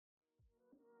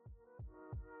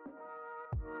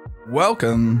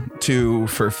Welcome to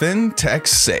For FinTech's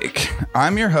Sake.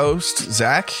 I'm your host,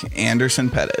 Zach Anderson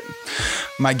Pettit.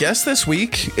 My guest this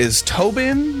week is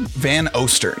Tobin Van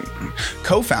Oosteren,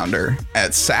 co-founder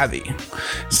at Savvy.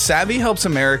 Savvy helps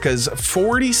America's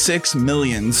 46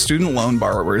 million student loan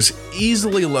borrowers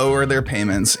easily lower their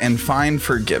payments and find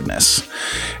forgiveness.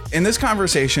 In this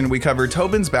conversation, we cover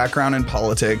Tobin's background in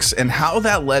politics and how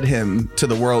that led him to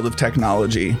the world of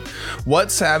technology,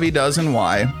 what Savvy does and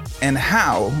why, and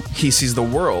how he sees the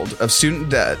world of student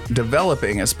debt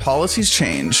developing as policies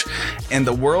change and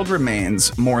the world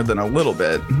remains more than a little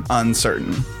bit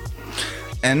uncertain.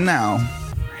 And now,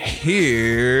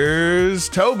 here's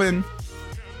Tobin.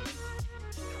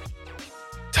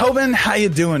 Tobin, how you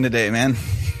doing today, man?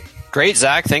 Great,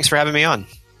 Zach. Thanks for having me on.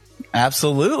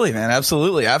 Absolutely, man.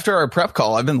 Absolutely. After our prep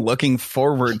call, I've been looking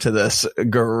forward to this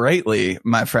greatly,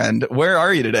 my friend. Where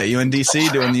are you today? You in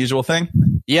DC doing the usual thing?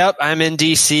 Yep, I'm in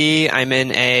DC. I'm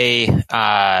in a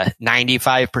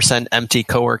 95% empty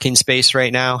co-working space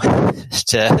right now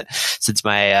since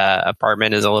my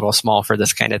apartment is a little small for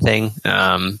this kind of thing.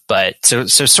 But so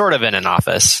sort of in an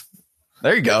office.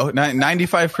 There you go.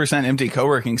 95% empty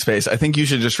co-working space. I think you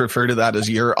should just refer to that as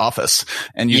your office.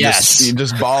 And you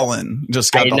just ballin',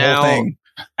 just got the whole thing.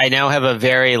 I now have a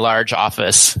very large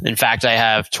office. In fact, I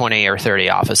have 20 or 30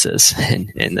 offices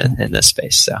in this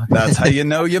space. So that's how you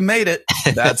know you made it.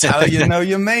 That's how you know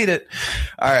you made it.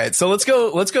 All right. So let's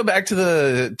go back to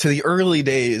the early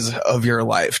days of your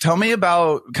life. Tell me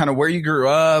about kind of where you grew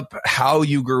up, how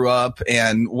you grew up,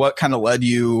 and what kind of led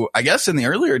you, I guess, in the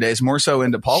earlier days, more so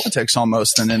into politics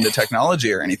almost than into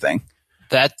technology or anything.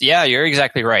 Yeah, you're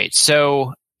exactly right.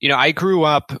 So, I grew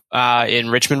up in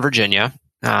Richmond, Virginia.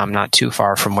 Not too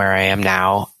far from where I am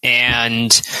now. And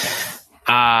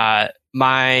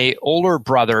my older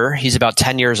brother, he's about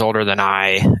 10 years older than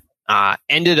I,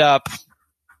 ended up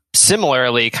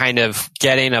similarly kind of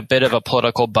getting a bit of a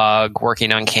political bug,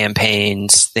 working on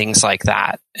campaigns, things like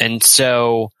that. And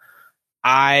so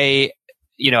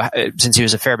since he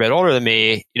was a fair bit older than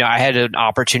me, I had an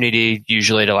opportunity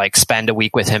usually to like spend a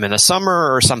week with him in the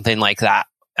summer or something like that,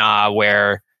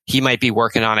 where he might be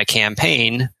working on a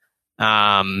campaign.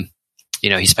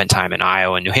 He spent time in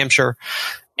Iowa and New Hampshire,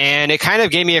 and it kind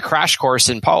of gave me a crash course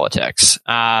in politics.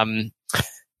 And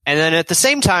then at the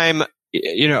same time,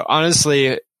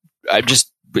 honestly, I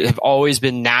just have always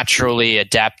been naturally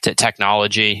adept at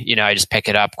technology. I just pick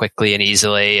it up quickly and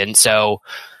easily. And so,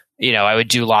 I would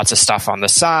do lots of stuff on the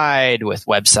side with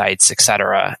websites,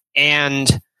 etc. And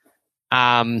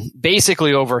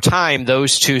basically over time,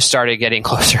 those two started getting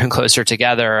closer and closer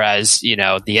together as,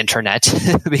 the internet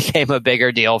became a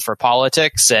bigger deal for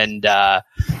politics and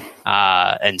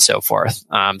so forth.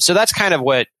 So that's kind of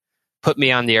what put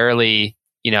me on the early,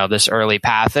 this early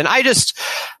path. And I just,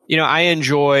 I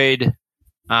enjoyed,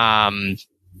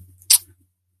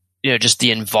 just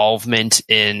the involvement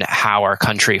in how our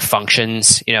country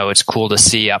functions. It's cool to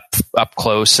see up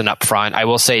close and up front. I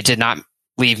will say it did not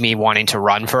leave me wanting to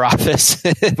run for office,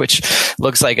 which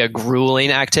looks like a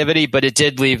grueling activity, but it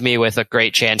did leave me with a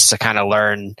great chance to kind of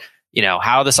learn,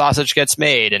 how the sausage gets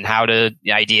made and how the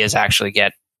ideas actually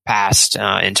get passed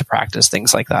into practice,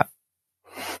 things like that.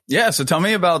 Yeah. So tell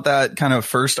me about that kind of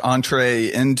first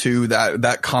entree into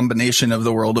that combination of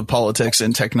the world of politics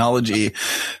and technology.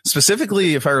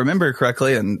 Specifically, if I remember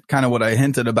correctly, and kind of what I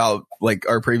hinted about, like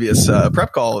our previous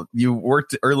prep call, you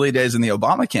worked early days in the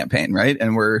Obama campaign, right?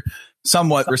 And were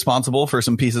somewhat responsible for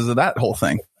some pieces of that whole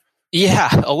thing. Yeah,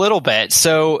 a little bit.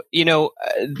 So,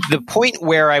 the point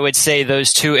where I would say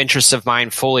those two interests of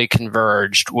mine fully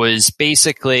converged was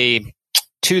basically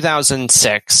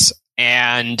 2006.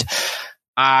 And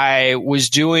I was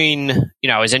doing,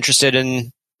 I was interested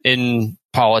in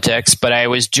politics, but I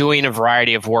was doing a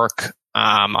variety of work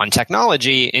on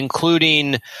technology,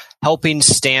 including helping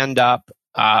stand up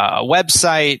a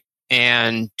website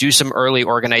and do some early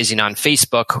organizing on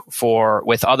Facebook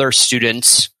with other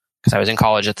students, because I was in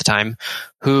college at the time,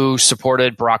 who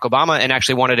supported Barack Obama and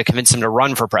actually wanted to convince him to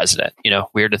run for president.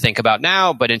 Weird to think about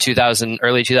now, but in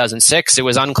early 2006, it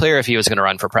was unclear if he was going to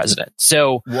run for president.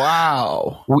 So,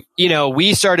 wow,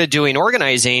 we started doing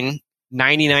organizing,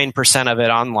 99% of it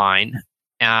online,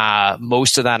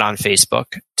 most of that on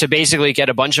Facebook, to basically get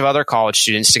a bunch of other college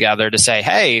students together to say,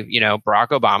 hey, Barack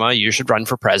Obama, you should run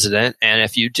for president. And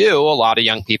if you do, a lot of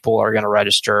young people are going to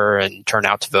register and turn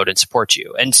out to vote and support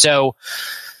you. And so,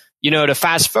 to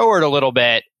fast forward a little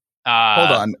bit,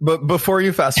 hold on. But before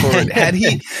you fast forward, had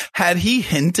he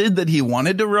hinted that he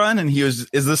wanted to run? And is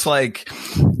this like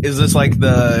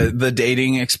the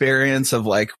dating experience of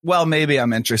like, well, maybe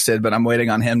I'm interested, but I'm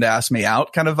waiting on him to ask me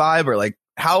out kind of vibe? Or like,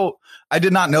 how I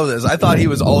did not know this. I thought he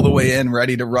was all the way in,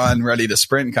 ready to run, ready to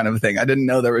sprint kind of a thing. I didn't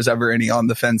know there was ever any on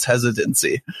the fence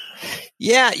hesitancy.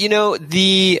 Yeah.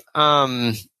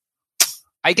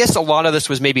 I guess a lot of this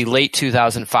was maybe late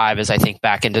 2005 as I think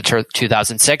back into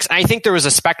 2006. And I think there was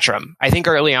a spectrum. I think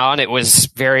early on it was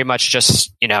very much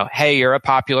just, hey, you're a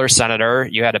popular senator.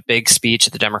 You had a big speech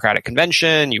at the Democratic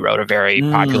convention. You wrote a very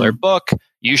popular book.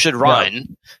 You should run. Yeah.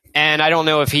 And I don't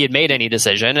know if he had made any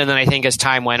decision. And then I think as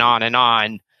time went on and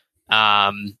on,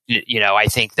 I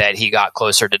think that he got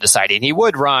closer to deciding he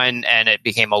would run, and it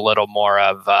became a little more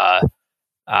of,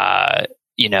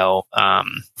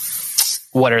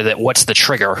 what's the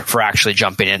trigger for actually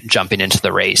jumping into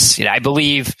the race? I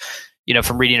believe,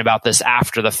 from reading about this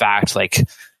after the fact, like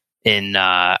in,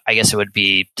 I guess it would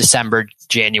be December,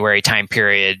 January time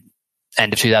period,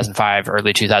 end of 2005,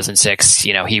 early 2006,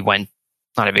 he went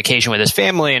on a vacation with his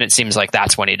family, and it seems like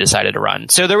that's when he decided to run.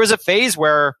 So there was a phase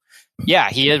where,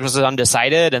 he was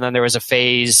undecided. And then there was a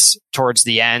phase towards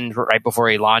the end, right before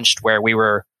he launched, where we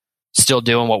were still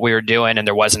doing what we were doing, and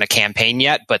there wasn't a campaign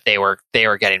yet, but they were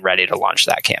getting ready to launch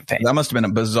that campaign. That must have been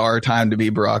a bizarre time to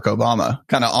be Barack Obama,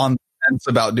 kind of on the fence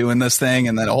about doing this thing,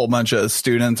 and then a whole bunch of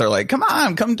students are like, come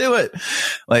on, come do it.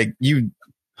 Like,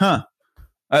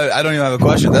 I don't even have a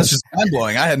question. That's just mind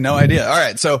blowing. I had no idea. All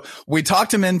right. So we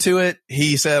talked him into it.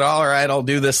 He said, all right, I'll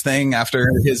do this thing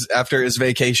after his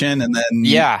vacation. And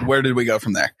then where did we go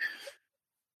from there?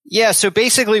 Yeah. So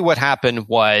basically what happened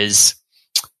was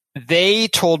they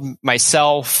told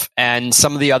myself and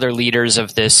some of the other leaders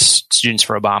of this Students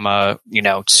for Obama,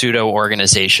 pseudo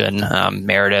organization,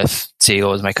 Meredith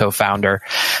Siegel was my co-founder.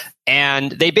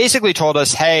 And they basically told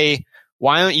us, hey,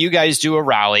 why don't you guys do a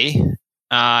rally?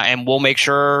 And we'll make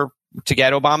sure to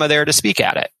get Obama there to speak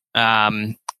at it.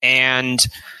 And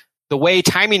the way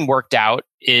timing worked out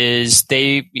is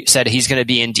they said he's going to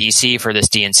be in DC for this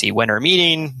DNC winter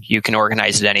meeting. You can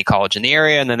organize at any college in the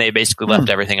area. And then they basically left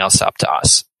everything else up to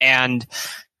us. And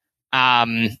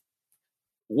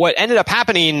what ended up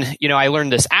happening, I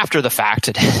learned this after the fact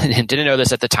and didn't know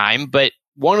this at the time, but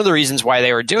one of the reasons why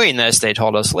they were doing this, they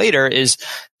told us later, is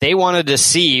they wanted to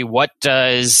see what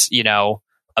does, 1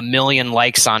 million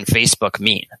likes on Facebook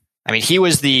mean. I mean, he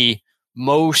was the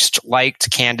most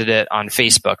liked candidate on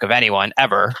Facebook of anyone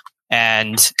ever.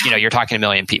 And, you're talking 1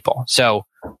 million people. So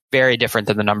very different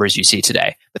than the numbers you see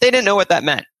today. But they didn't know what that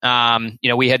meant.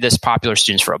 We had this popular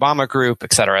Students for Obama group,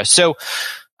 et cetera. So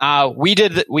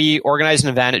we organized an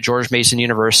event at George Mason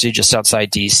University just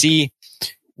outside DC.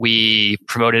 We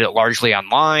promoted it largely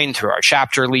online through our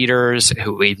chapter leaders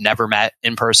who we've never met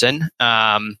in person.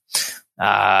 And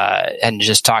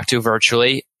just talk to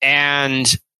virtually.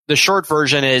 And the short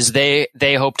version is they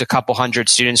hoped a couple hundred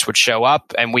students would show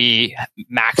up, and we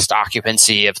maxed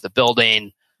occupancy of the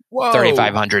building,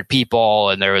 3,500 people,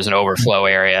 and there was an overflow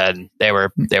area, and they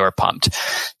were pumped.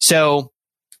 So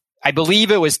I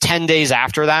believe it was 10 days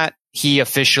after that, he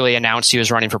officially announced he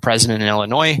was running for president in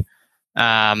Illinois.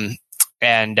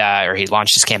 Or he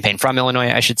launched his campaign from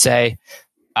Illinois, I should say.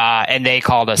 And they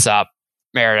called us up,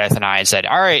 Meredith and I, and said,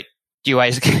 all right, do you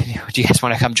guys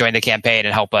want to come join the campaign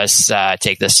and help us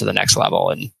take this to the next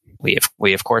level? And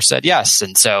we of course said yes.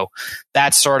 And so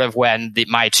that's sort of when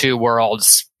my two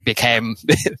worlds became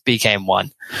one.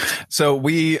 So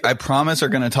I promise, are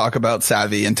going to talk about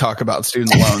Savvy and talk about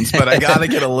student loans, but I got to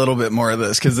get a little bit more of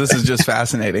this because this is just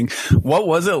fascinating. What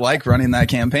was it like running that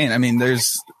campaign? I mean,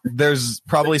 there's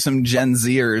probably some Gen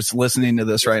Zers listening to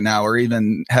this right now, or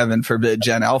even, heaven forbid,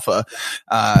 Gen Alpha.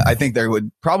 I think they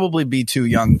would probably be too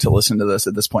young to listen to this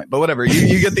at this point, but whatever,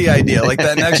 you get the idea. Like,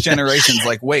 that next generation's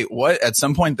like, wait, what? At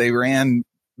some point they ran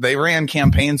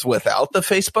campaigns without the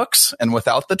Facebooks and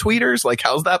without the tweeters. Like,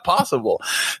 how's that possible?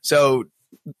 So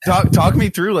talk me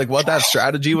through like what that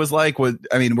strategy was like.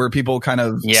 Were people kind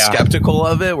of skeptical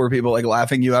of it? Were people like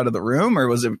laughing you out of the room, or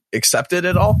was it accepted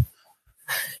at all?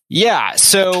 Yeah.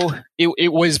 So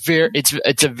it was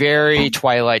it's a very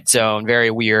Twilight Zone, very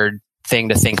weird thing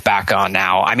to think back on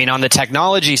now. I mean, on the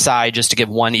technology side, just to give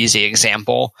one easy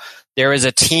example, there was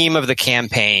a team of the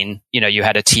campaign. You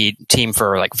had a team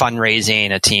for like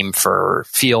fundraising, a team for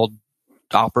field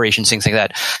operations, things like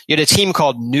that. You had a team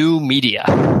called New Media,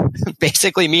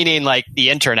 basically meaning like the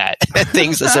internet,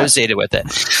 things associated with it.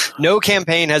 No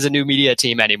campaign has a new media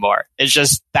team anymore. That's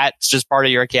just part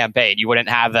of your campaign. You wouldn't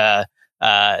have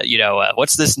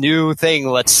what's this new thing?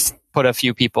 Let's put a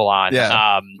few people on.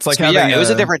 Yeah. It's like it was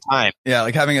a different time. Yeah.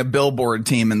 Like having a billboard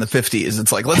team in the 50s.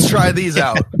 It's like, let's try these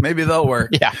out. Maybe they'll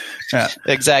work. Yeah.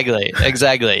 Exactly.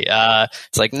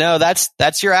 It's like, no,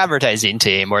 that's your advertising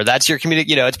team, or that's your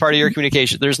it's part of your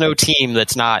communication. There's no team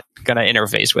that's not going to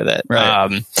interface with it.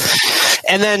 Right.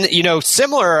 And then,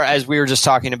 similar as we were just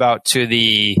talking about to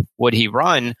the would he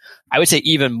run, I would say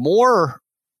even more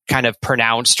kind of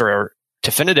pronounced or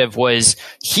definitive was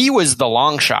he was the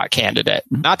long shot candidate.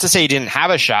 Not to say he didn't have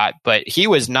a shot, but he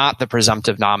was not the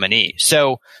presumptive nominee.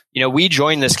 So, we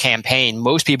joined this campaign.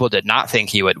 Most people did not think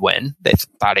he would win. They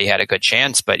thought he had a good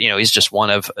chance, but he's just one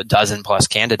of a dozen plus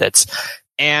candidates.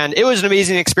 And it was an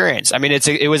amazing experience. I mean,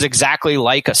 it was exactly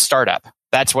like a startup.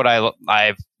 That's what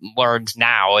I've learned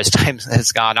now as time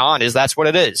has gone on, is that's what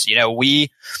it is. We,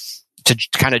 to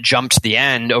kind of jump to the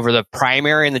end, over the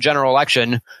primary and the general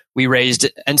election, we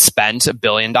raised and spent $1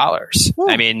 billion.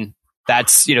 I mean,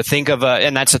 that's, think of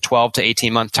and that's a 12 to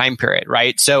 18 month time period,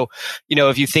 right? So,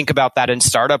 if you think about that in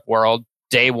startup world,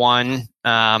 day one,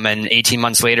 and 18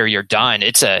 months later, you're done.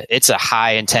 It's a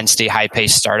high intensity, high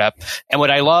paced startup. And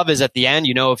what I love is at the end,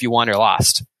 if you won or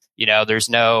lost, there's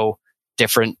no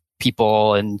different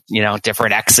people and,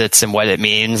 different exits and what it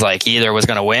means. Like either was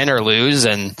going to win or lose.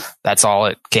 And that's all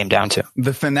it came down to.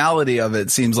 The finality of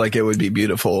it seems like it would be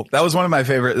beautiful. That was one of my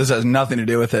favorite, this has nothing to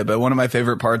do with it, but one of my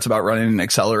favorite parts about running an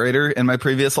accelerator in my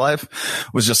previous life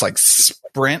was just like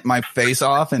sprint my face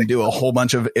off and do a whole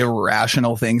bunch of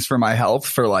irrational things for my health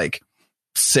for like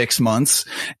 6 months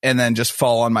and then just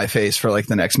fall on my face for like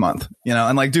the next month,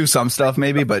 and like do some stuff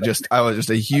maybe, but I was just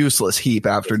a useless heap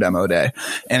after demo day.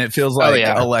 And it feels like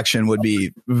election would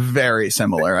be very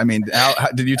similar. I mean, how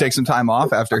did you take some time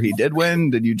off after he did win?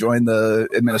 Did you join the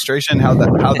administration? How'd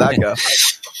that go?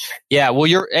 Yeah, well,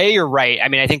 you're right. I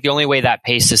mean, I think the only way that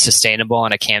pace is sustainable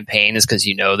on a campaign is because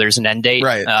there's an end date.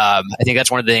 Right. I think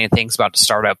that's one of the things about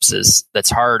startups that's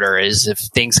harder is if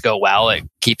things go well, it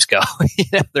keeps going.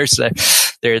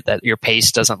 That your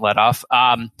pace doesn't let off.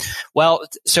 Well,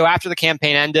 so after the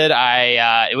campaign ended,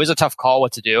 it was a tough call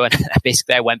what to do, and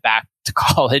basically I went back to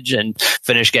college and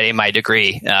finished getting my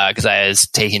degree because I was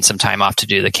taking some time off to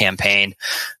do the campaign.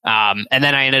 And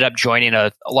then I ended up joining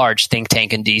a large think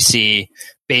tank in DC,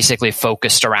 basically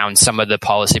focused around some of the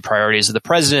policy priorities of the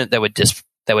president that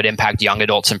would impact young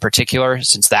adults in particular,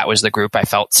 since that was the group I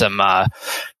felt some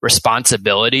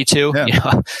responsibility to.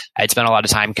 Yeah. I'd spent a lot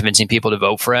of time convincing people to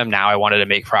vote for him. Now I wanted to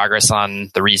make progress on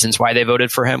the reasons why they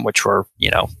voted for him, which were,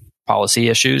 policy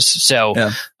issues. So,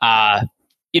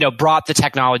 brought the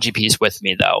technology piece with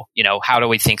me though. How do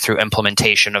we think through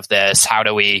implementation of this? How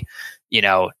do we,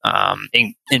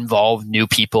 involve new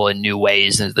people in new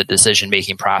ways into the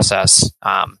decision-making process?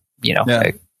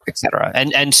 Et cetera.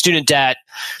 And student debt,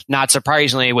 not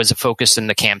surprisingly, was a focus in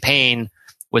the campaign,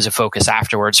 was a focus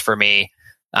afterwards for me.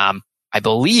 I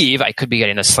believe, I could be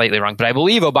getting this slightly wrong, but I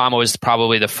believe Obama was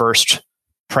probably the first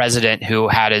president who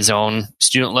had his own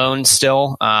student loans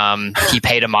still. He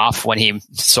paid him off when he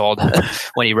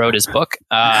wrote his book.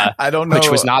 I don't know. Which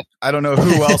was not. I don't know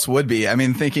who else would be. I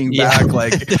mean, thinking back,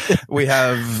 like we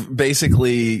have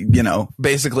basically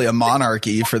a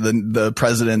monarchy for the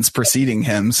presidents preceding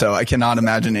him. So I cannot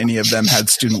imagine any of them had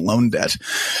student loan debt.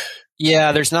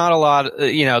 Yeah, there's not a lot,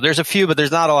 there's a few, but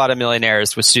there's not a lot of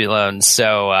millionaires with student loans.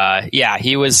 So,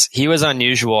 he was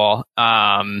unusual.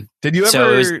 Did you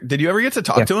ever get to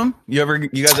talk to him? You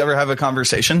guys ever have a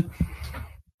conversation?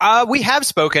 We have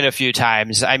spoken a few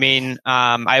times. I mean,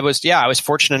 I was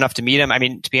fortunate enough to meet him. I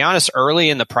mean, to be honest,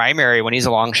 early in the primary, when he's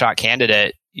a long shot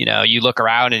candidate, you look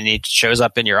around and he shows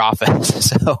up in your office.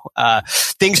 So,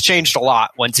 things changed a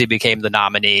lot once he became the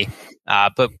nominee.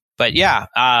 But yeah,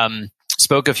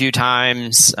 spoke a few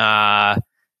times,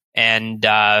 and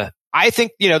I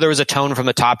think there was a tone from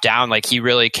the top down, like he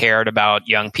really cared about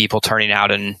young people turning out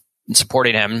and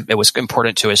supporting him. It was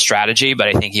important to his strategy, but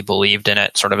I think he believed in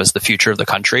it sort of as the future of the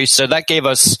country. So that gave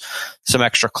us some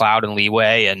extra clout and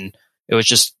leeway, and it was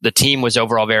just the team was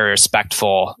overall very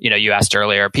respectful. You asked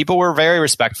earlier, people were very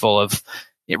respectful of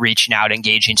reaching out,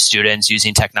 engaging students,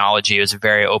 using technology. It was a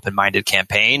very open-minded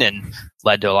campaign and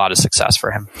led to a lot of success for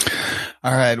him.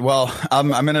 All right. Well, I'm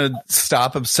going to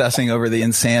stop obsessing over the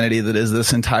insanity that is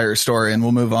this entire story, and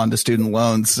we'll move on to student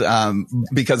loans,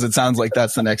 because it sounds like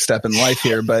that's the next step in life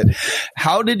here. But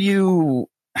how did you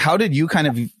kind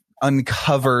of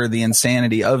uncover the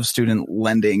insanity of student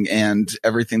lending and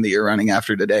everything that you're running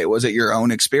after today? Was it your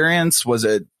own experience? Was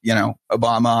it,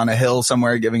 Obama on a hill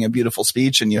somewhere giving a beautiful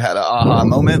speech and you had an aha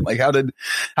moment? Like how did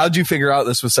you figure out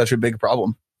this was such a big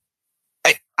problem?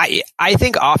 I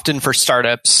think often for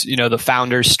startups, the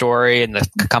founder's story and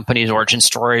the company's origin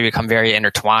story become very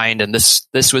intertwined. And this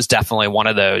was definitely one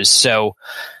of those. So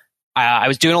I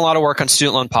was doing a lot of work on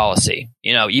student loan policy.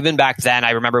 Even back then,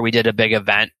 I remember we did a big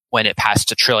event when it passed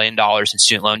 $1 trillion in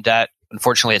student loan debt.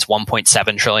 Unfortunately, it's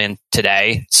 1.7 trillion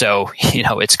today. So,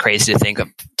 it's crazy to think of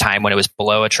time when it was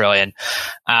below $1 trillion.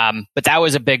 But that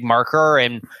was a big marker.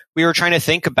 And we were trying to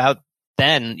think about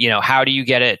then, how do you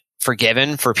get it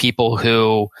forgiven for people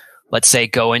who, let's say,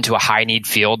 go into a high need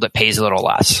field that pays a little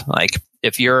less? Like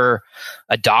if you're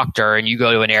a doctor and you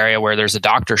go to an area where there's a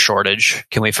doctor shortage,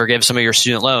 can we forgive some of your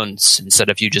student loans instead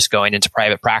of you just going into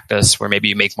private practice where maybe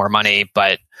you make more money,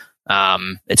 but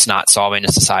it's not solving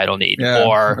a societal need? Yeah.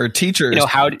 Or teachers,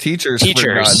 teachers,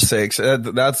 for God's sakes.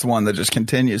 That's one that just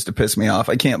continues to piss me off.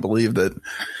 I can't believe that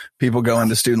people go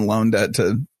into student loan debt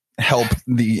to help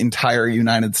the entire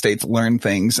United States learn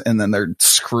things, and then they're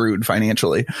screwed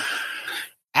financially.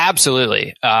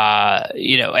 Absolutely.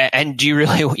 And do you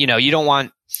really, you don't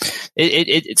want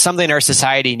it's something our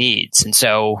society needs. And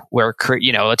so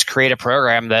let's create a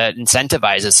program that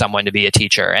incentivizes someone to be a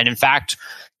teacher. And in fact,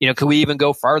 could we even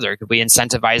go farther? Could we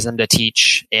incentivize them to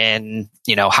teach in,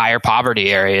 higher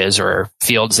poverty areas or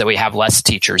fields that we have less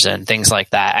teachers in, things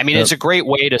like that? I mean, It's a great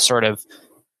way to sort of,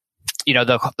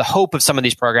 the hope of some of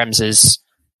these programs is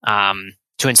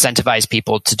to incentivize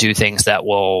people to do things that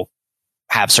will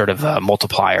have sort of a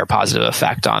multiplier positive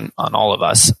effect on all of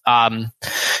us.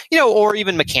 Or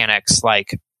even mechanics,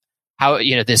 like how,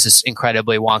 this is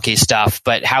incredibly wonky stuff,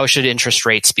 but how should interest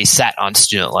rates be set on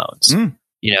student loans?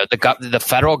 The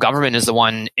federal government is the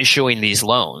one issuing these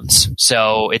loans.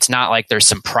 So it's not like there's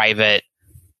some private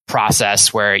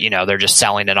process where, they're just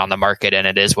selling it on the market and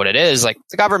it is what it is. Like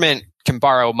the government can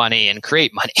borrow money and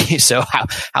create money. So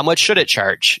how much should it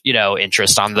charge,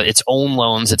 interest on its own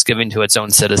loans it's giving to its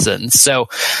own citizens? So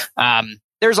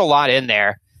there's a lot in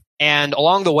there. And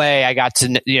along the way, I got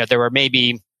to, there were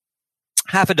maybe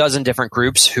half a dozen different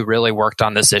groups who really worked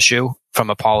on this issue from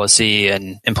a policy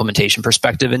and implementation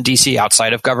perspective in DC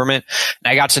outside of government.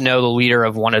 And I got to know the leader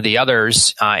of one of the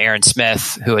others, Aaron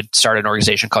Smith, who had started an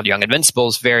organization called Young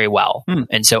Invincibles, very well.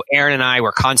 And so Aaron and I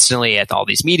were constantly at all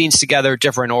these meetings together,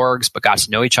 different orgs, but got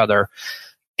to know each other.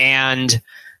 And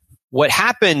what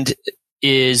happened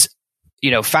is,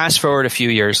 fast forward a few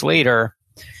years later,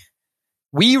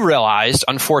 we realized,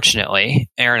 unfortunately,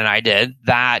 Aaron and I did,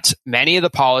 that many of the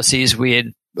policies we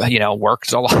had,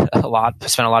 worked a lot,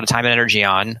 spent a lot of time and energy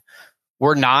on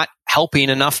were not helping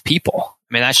enough people.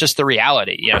 I mean, that's just the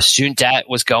reality. Student debt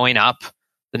was going up.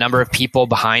 The number of people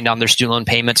behind on their student loan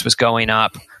payments was going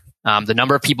up. The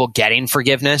number of people getting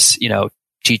forgiveness,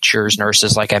 teachers,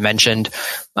 nurses, like I mentioned,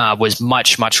 was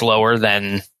much, much lower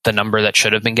than the number that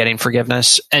should have been getting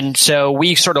forgiveness. And so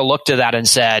we sort of looked at that and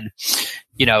said,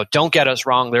 don't get us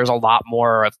wrong. There's a lot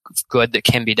more of good that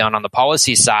can be done on the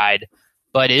policy side,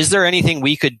 but is there anything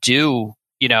we could do,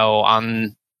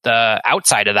 on the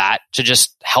outside of that to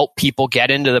just help people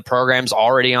get into the programs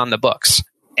already on the books?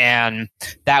 And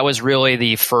that was really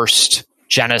the first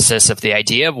genesis of the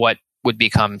idea of what would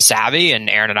become Savvy, and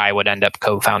Aaron and I would end up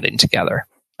co-founding together.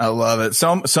 I love it.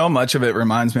 So much of it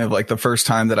reminds me of like the first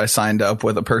time that I signed up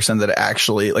with a person that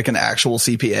actually, like an actual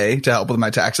CPA to help with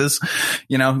my taxes.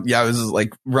 I was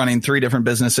like running 3 different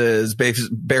businesses,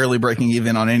 barely breaking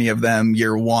even on any of them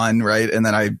year 1. Right. And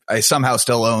then I somehow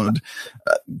still owned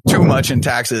too much in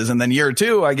taxes. And then year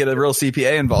 2, I get a real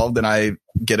CPA involved and I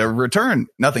get a return.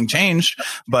 Nothing changed,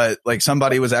 but like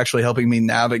somebody was actually helping me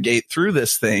navigate through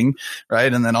this thing.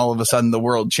 Right. And then all of a sudden the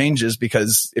world changes,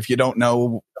 because if you don't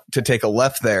know to take a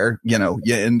left there,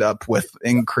 you end up with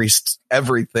increased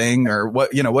everything, or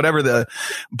whatever the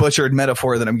butchered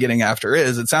metaphor that I'm getting after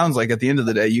is. It sounds like at the end of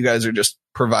the day, you guys are just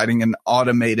providing an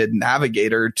automated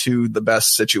navigator to the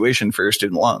best situation for your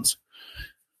student loans.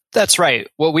 That's right.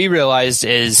 What we realized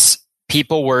is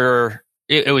people were,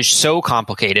 it was so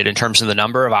complicated in terms of the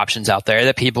number of options out there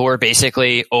that people were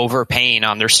basically overpaying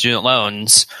on their student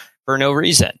loans for no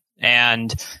reason.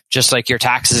 And just like your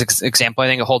taxes example, I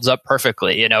think it holds up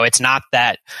perfectly. It's not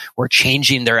that we're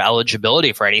changing their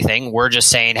eligibility for anything. We're just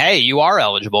saying, hey, you are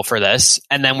eligible for this.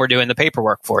 And then we're doing the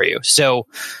paperwork for you. So,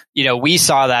 we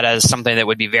saw that as something that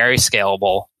would be very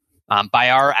scalable. By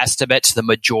our estimates, the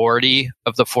majority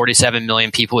of the 47 million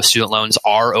people with student loans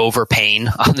are overpaying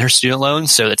on their student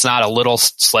loans. So it's not a little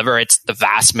sliver. It's the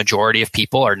vast majority of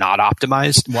people are not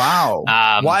optimized. Wow.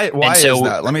 Why is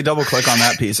that? Let me double click on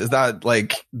that piece. Is that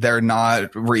like they're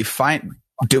not refined?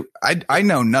 I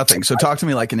know nothing. So talk to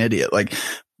me like an idiot. Like,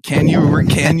 can you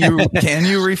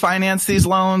refinance these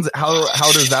loans?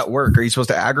 How does that work? Are you supposed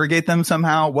to aggregate them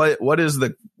somehow? What is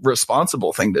the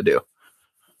responsible thing to do?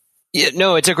 Yeah,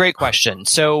 no, it's a great question.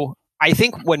 So I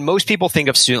think when most people think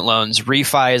of student loans,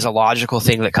 refi is a logical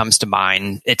thing that comes to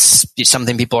mind. It's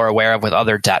something people are aware of with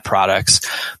other debt products.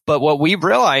 But what we've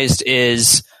realized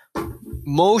is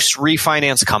most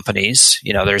refinance companies,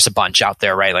 there's a bunch out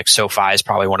there, right? Like SoFi is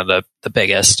probably one of the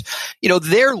biggest.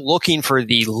 They're looking for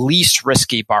the least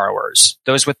risky borrowers,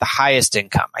 those with the highest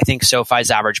income. I think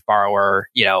SoFi's average borrower,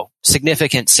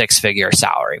 significant 6-figure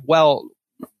salary. Well,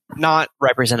 not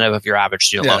representative of your average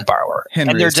student loan borrower.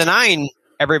 Henry's. And they're denying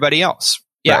everybody else.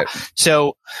 Yeah. Right.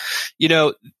 So,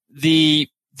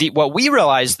 what we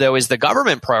realized though is the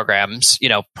government programs,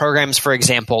 programs, for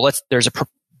example, there's a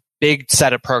big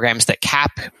set of programs that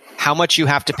cap how much you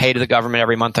have to pay to the government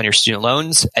every month on your student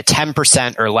loans at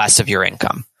 10% or less of your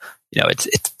income. It's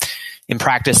in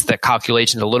practice, the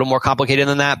calculation is a little more complicated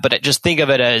than that, but just think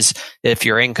of it as if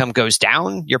your income goes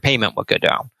down, your payment will go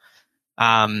down.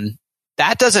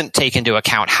 That doesn't take into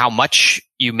account how much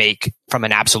you make from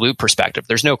an absolute perspective.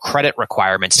 There's no credit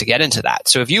requirements to get into that.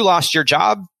 So if you lost your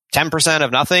job, 10%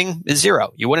 of nothing is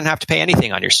zero. You wouldn't have to pay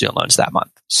anything on your student loans that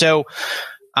month. So,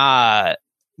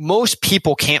 most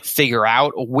people can't figure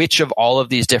out which of all of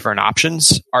these different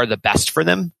options are the best for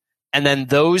them. And then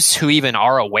those who even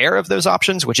are aware of those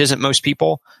options, which isn't most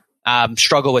people,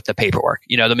 struggle with the paperwork.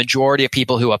 The majority of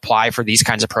people who apply for these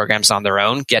kinds of programs on their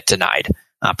own get denied,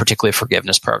 particularly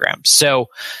forgiveness programs. So,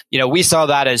 we saw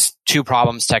that as two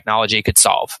problems technology could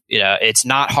solve. It's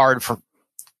not hard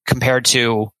compared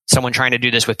to someone trying to do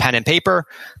this with pen and paper.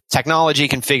 Technology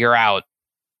can figure out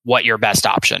what your best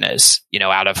option is,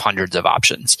 out of hundreds of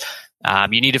options.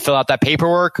 You need to fill out that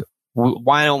paperwork.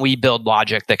 Why don't we build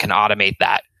logic that can automate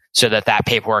that so that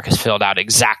paperwork is filled out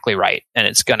exactly right and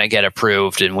it's going to get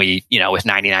approved and with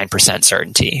 99%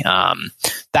 certainty.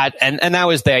 That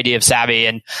was the idea of Savvy.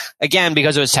 And again,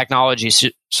 because it was technology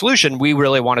solution, we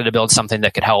really wanted to build something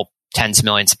that could help tens of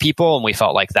millions of people, and we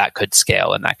felt like that could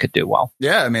scale and that could do well.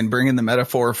 Yeah, bringing the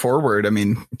metaphor forward,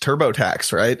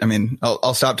 TurboTax, right?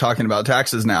 I'll stop talking about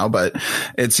taxes now, but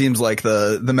it seems like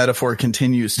the metaphor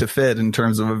continues to fit in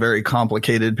terms of a very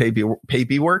complicated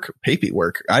paperwork.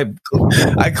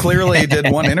 I clearly did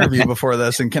one interview before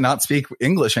this and cannot speak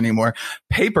English anymore.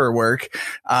 Paperwork,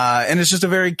 and it's just a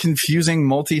very confusing,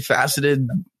 multifaceted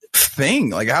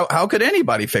thing. Like how could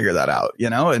anybody figure that out,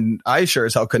 and I sure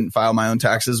as hell couldn't file my own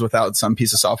taxes without some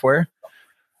piece of software.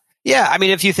 Yeah.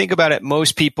 If you think about it,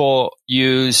 most people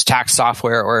use tax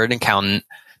software or an accountant.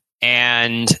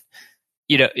 And,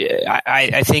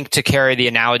 I think to carry the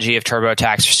analogy of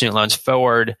TurboTax for student loans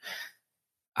forward,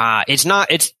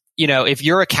 if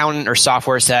your accountant or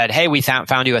software said, hey, we found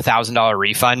you $1,000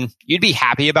 refund, you'd be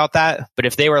happy about that. But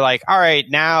if they were like, all right,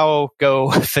 now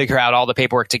go figure out all the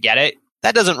paperwork to get it,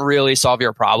 that doesn't really solve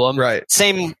your problem. Right.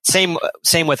 Same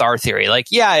with our theory. Like,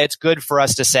 yeah, it's good for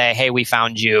us to say, hey, we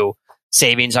found you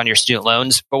savings on your student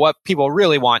loans, but what people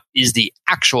really want is the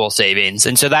actual savings.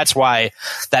 And so that's why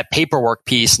that paperwork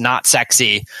piece, not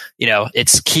sexy,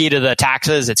 it's key to the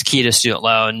taxes, it's key to student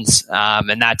loans.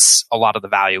 And that's a lot of the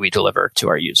value we deliver to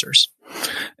our users.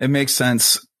 It makes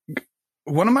sense.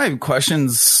 One of my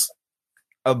questions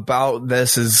about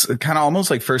this is kind of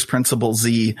almost like first principle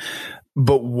Z.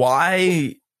 But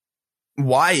why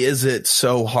is it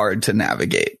so hard to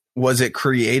navigate? Was it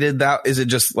created that? Is it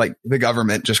just like the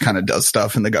government just kind of does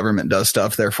stuff and the government does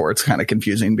stuff, therefore it's kind of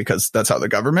confusing because that's how the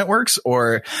government works?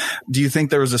 Or do you think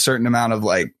there was a certain amount of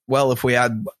like, well, if we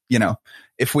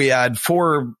add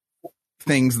 4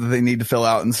 things that they need to fill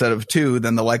out instead of 2,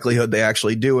 then the likelihood they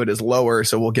actually do it is lower,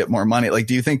 so we'll get more money? Like,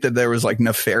 do you think that there was like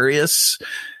nefarious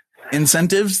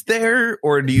incentives there?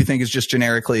 Or do you think it's just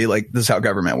generically like this is how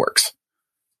government works?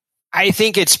 I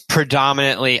think it's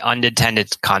predominantly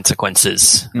unintended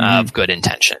consequences of good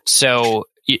intention. So,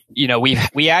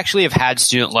 we actually have had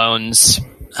student loans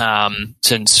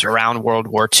since around World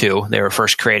War II. They were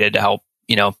first created to help,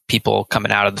 people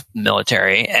coming out of the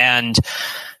military. And,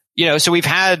 so we've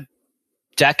had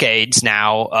decades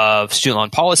now of student loan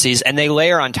policies, and they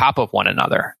layer on top of one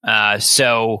another.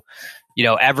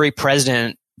 Every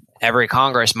president, every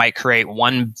Congress might create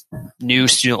one new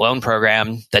student loan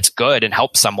program that's good and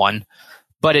helps someone,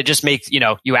 but it just makes,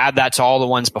 you add that to all the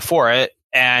ones before it.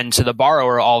 And to the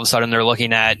borrower, all of a sudden they're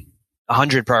looking at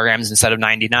 100 programs instead of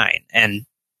 99, and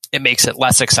it makes it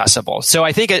less accessible. So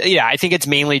I think it's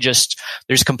mainly just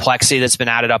there's complexity that's been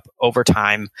added up over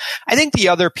time. I think the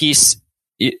other piece,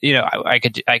 I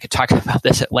could talk about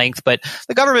this at length, but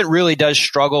the government really does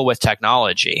struggle with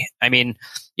technology.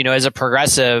 As a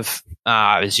progressive,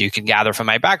 as you can gather from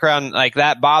my background, like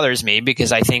that bothers me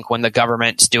because I think when the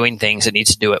government's doing things, it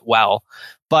needs to do it well.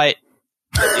 But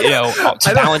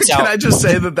to balance out. Can I just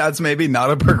say that that's maybe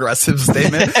not a progressive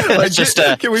statement? Like,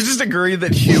 can we just agree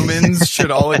that humans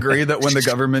should all agree that when the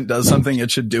government does something, it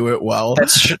should do it well?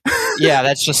 That's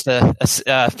just a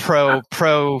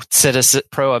pro citizen,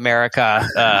 pro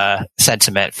America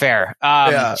sentiment. Fair.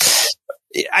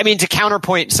 I mean, to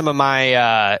counterpoint some of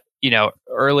my,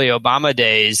 early Obama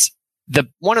days,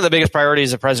 one of the biggest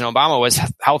priorities of President Obama was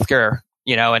healthcare,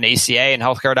 and ACA and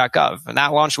healthcare.gov. And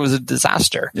that launch was a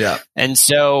disaster. Yeah. And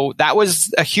so that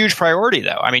was a huge priority,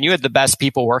 though. I mean, you had the best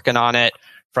people working on it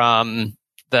from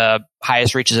the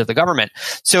highest reaches of the government.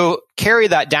 So carry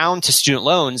that down to student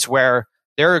loans, where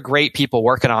there are great people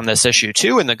working on this issue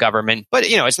too in the government, but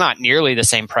it's not nearly the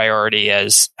same priority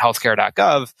as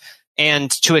healthcare.gov. And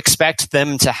to expect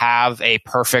them to have a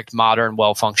perfect, modern,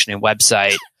 well-functioning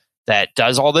website that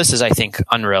does all this is, I think,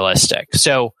 unrealistic.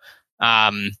 So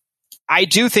I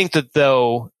do think that,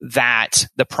 though, that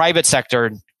the private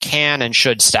sector can and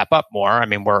should step up more. I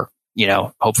mean, we're,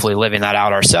 hopefully living that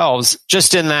out ourselves,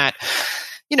 just in that,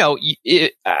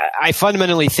 I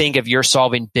fundamentally think if you're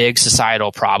solving big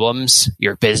societal problems,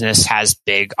 your business has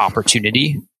big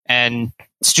opportunity. And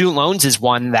student loans is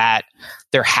one that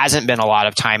there hasn't been a lot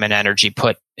of time and energy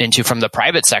put into from the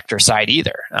private sector side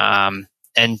either.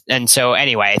 And so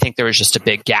anyway, I think there was just a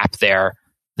big gap there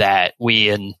that we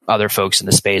and other folks in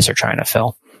the space are trying to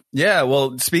fill. Yeah,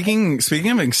 well, speaking of,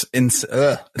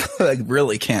 I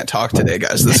really can't talk today,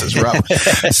 guys. This is rough.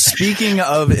 Speaking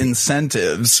of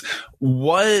incentives,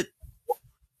 what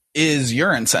is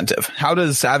your incentive? How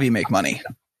does Savvy make money?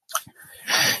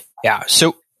 Yeah,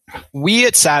 so we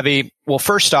at Savvy, well,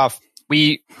 first off,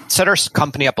 we set our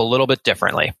company up a little bit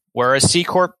differently. We're a C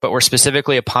Corp, but we're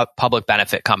specifically a public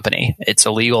benefit company. It's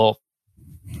a legal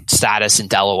status in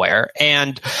Delaware,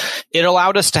 and it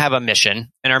allowed us to have a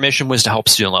mission, and our mission was to help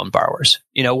student loan borrowers.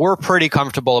 We're pretty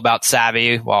comfortable about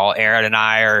Savvy while Aaron and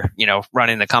I are,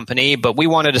 running the company, but we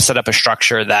wanted to set up a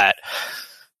structure that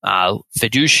from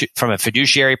a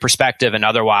fiduciary perspective and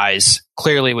otherwise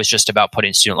clearly was just about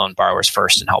putting student loan borrowers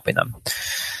first and helping them.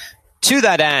 To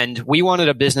that end, we wanted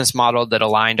a business model that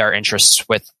aligned our interests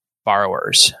with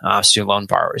borrowers, student loan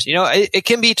borrowers. It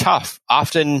can be tough.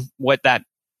 Often what that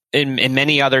in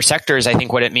many other sectors, I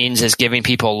think what it means is giving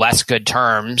people less good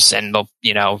terms, and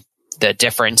the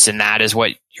difference in that is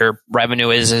what your revenue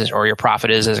is or your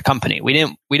profit is as a company. We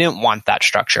didn't want that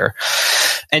structure.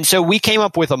 And so we came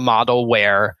up with a model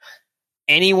where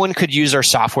anyone could use our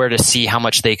software to see how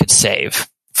much they could save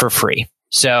for free.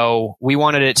 So we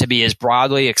wanted it to be as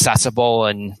broadly accessible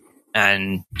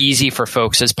and easy for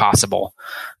folks as possible.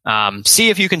 See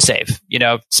if you can save,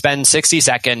 spend 60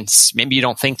 seconds. Maybe you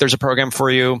don't think there's a program for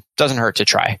you. Doesn't hurt to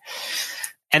try.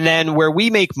 And then where we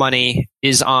make money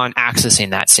is on accessing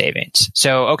that savings.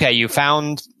 So, okay, you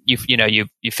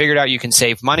figured out you can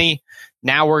save money.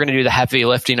 Now we're going to do the heavy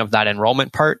lifting of that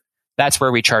enrollment part. That's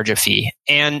where we charge a fee.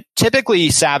 And typically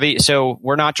Savvy, so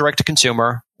we're not direct to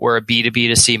consumer. We're a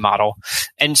B2B2C model.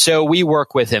 And so we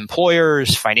work with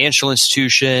employers, financial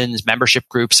institutions, membership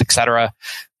groups, et cetera.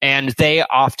 And they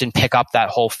often pick up that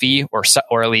whole fee or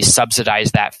at least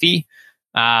subsidize that fee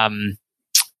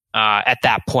at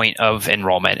that point of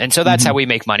enrollment. And so that's how we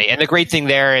make money. And the great thing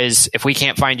there is if we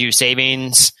can't find you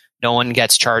savings, no one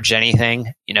gets charged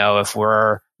anything. If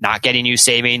we're not getting you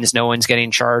savings, no one's getting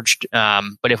charged.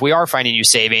 But if we are finding you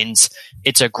savings,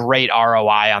 it's a great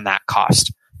ROI on that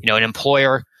cost. An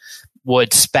employer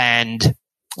would spend,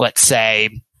 let's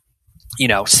say,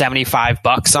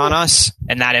 $75 on us,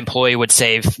 and that employee would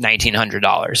save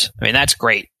 $1,900. I mean, that's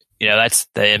great. That's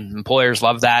the employers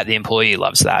love that. The employee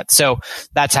loves that. So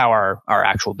that's how our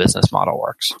actual business model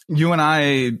works. You and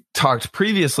I talked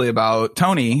previously about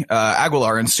Tony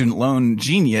Aguilar and Student Loan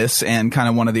Genius, and kind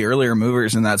of one of the earlier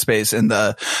movers in that space. And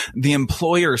the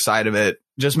employer side of it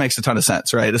just makes a ton of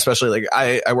sense, right? Especially like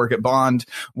I work at Bond.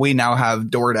 We now have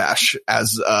DoorDash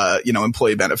as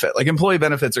employee benefit. Like employee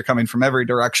benefits are coming from every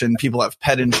direction. People have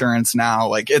pet insurance now.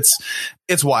 Like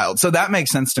it's wild. So that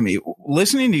makes sense to me.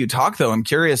 Listening to you talk though, I'm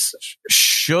curious,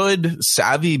 should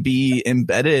Savvy be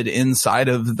embedded inside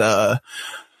of the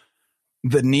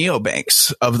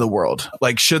neobanks of the world?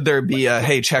 Like, should there be a,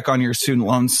 hey, check on your student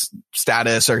loans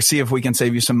status or see if we can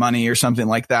save you some money or something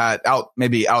like that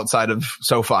maybe outside of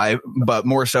SoFi, but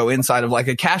more so inside of like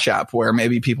a Cash App where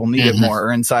maybe people need it more,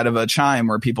 or inside of a Chime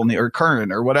where people need, or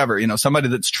Current or whatever, somebody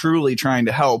that's truly trying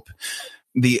to help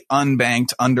the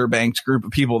unbanked, underbanked group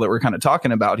of people that we're kind of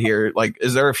talking about here. Like,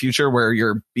 is there a future where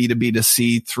you're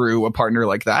B2B2C through a partner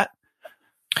like that?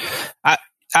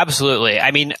 Absolutely.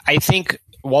 I mean, I think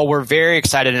while we're very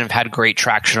excited and have had great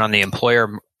traction on the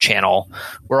employer channel,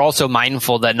 we're also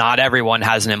mindful that not everyone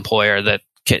has an employer that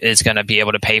is going to be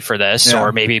able to pay for this. Yeah.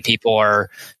 Or maybe people are,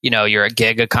 you're a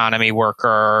gig economy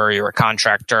worker, you're a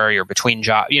contractor, you're between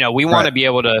jobs. We want to be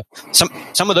able to,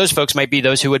 some of those folks might be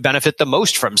those who would benefit the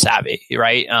most from Savvy,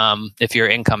 right? If your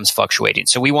income's fluctuating.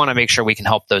 So we want to make sure we can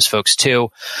help those folks too.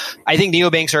 I think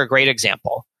neobanks are a great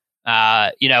example.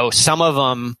 Some of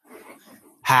them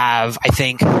have, I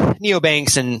think,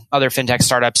 neobanks and other fintech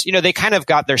startups, they kind of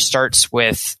got their starts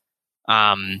with,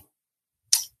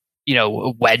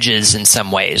 wedges in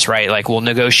some ways, right? Like we'll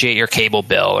negotiate your cable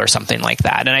bill or something like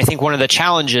that. And I think one of the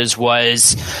challenges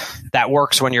was that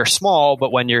works when you're small,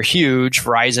 but when you're huge,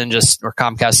 Verizon or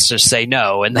Comcast just say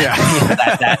no. And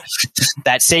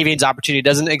that savings opportunity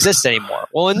doesn't exist anymore.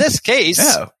 Well, in this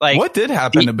case, what did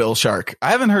happen to Bill Shark?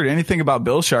 I haven't heard anything about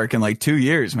Bill Shark in like 2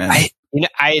 years, man.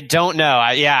 I don't know.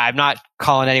 I'm not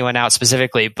calling anyone out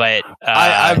specifically, but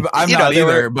I'm not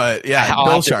either. But I'll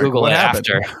Bill have to Shark. Google what it happened?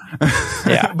 After.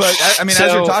 Yeah, but I mean,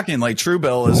 as you're talking, like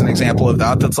Truebill is an example of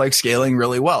that. That's like scaling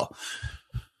really well.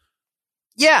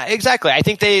 Yeah, exactly. I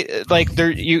think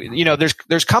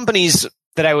there's companies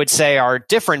that I would say are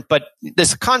different, but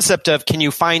this concept of can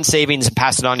you find savings and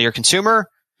pass it on to your consumer,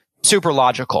 super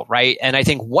logical, right? And I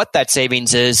think what that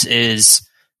savings is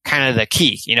kind of the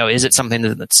key. Is it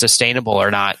something that's sustainable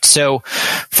or not? So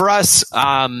for us,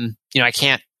 I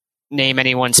can't name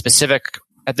anyone specific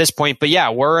at this point, but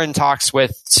yeah, we're in talks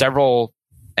with several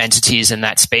entities in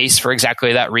that space for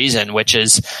exactly that reason, which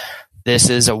is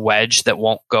this is a wedge that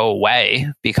won't go away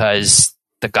because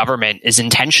the government is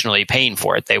intentionally paying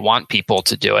for it. They want people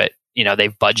to do it.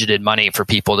 They've budgeted money for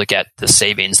people to get the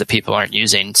savings that people aren't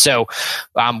using. So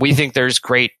we think there's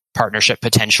great partnership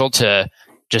potential to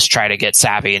just try to get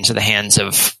savvy into the hands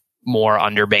of more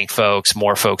underbanked folks,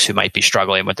 more folks who might be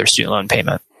struggling with their student loan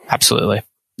payment. Absolutely.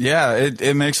 Yeah,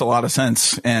 it makes a lot of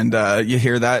sense. And you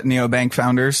hear that, neobank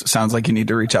founders? Sounds like you need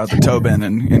to reach out to Tobin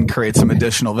and create some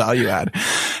additional value add.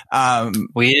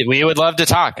 We would love to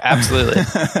talk. Absolutely.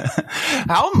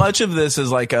 How much of this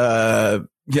is like I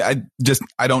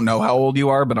don't know how old you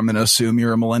are, but I'm going to assume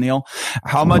you're a millennial.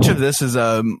 How much of this is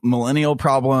a millennial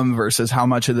problem versus how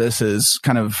much of this is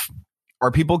kind of,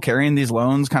 are people carrying these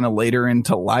loans kind of later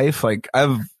into life? Like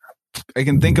I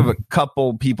can think of a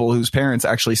couple people whose parents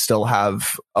actually still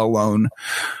have a loan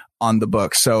on the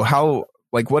books. So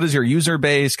what is your user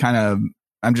base? Kind of,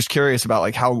 I'm just curious about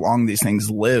like how long these things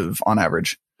live on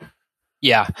average.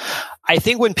 Yeah. I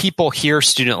think when people hear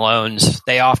student loans,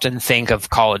 they often think of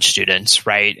college students,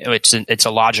 right? It's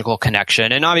a logical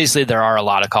connection. And obviously there are a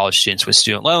lot of college students with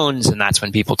student loans, and that's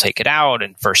when people take it out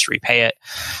and first repay it.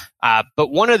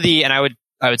 But one of the, and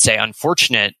I would say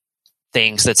unfortunate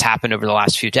things that's happened over the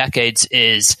last few decades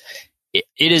is it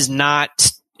is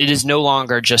no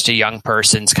longer just a young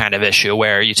person's kind of issue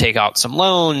where you take out some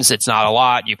loans. It's not a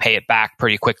lot. You pay it back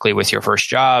pretty quickly with your first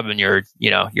job and you're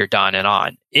done and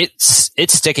on.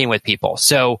 It's sticking with people.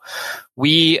 So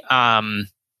we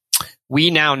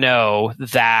now know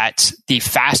that the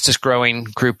fastest growing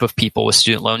group of people with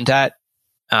student loan debt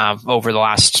over the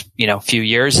last few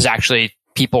years is actually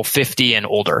people 50 and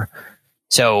older.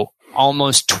 So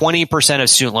almost 20% of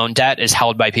student loan debt is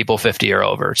held by people 50 or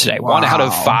over today. Wow. 1 out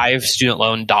of 5 student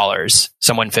loan dollars,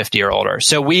 someone 50 or older.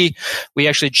 So we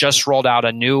actually just rolled out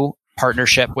a new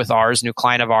partnership with new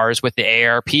client of ours with the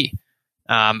AARP.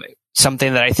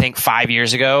 Something that I think 5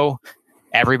 years ago,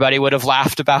 everybody would have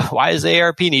laughed about. Why does the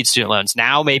AARP need student loans?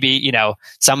 Now, maybe,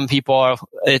 some people,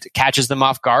 it catches them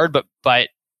off guard, but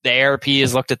the AARP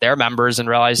has looked at their members and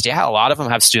realized, a lot of them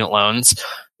have student loans.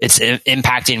 It's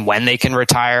impacting when they can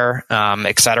retire,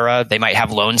 et cetera. They might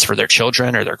have loans for their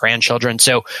children or their grandchildren.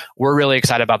 So we're really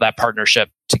excited about that partnership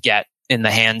to get in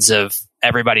the hands of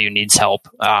everybody who needs help,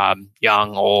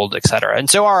 young, old, et cetera. And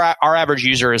so our average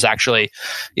user is actually,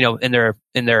 in their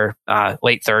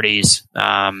late 30s,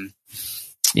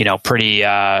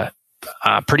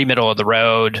 pretty middle of the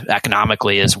road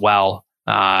economically as well.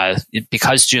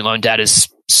 Because student loan debt is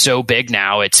so big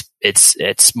now,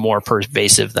 it's more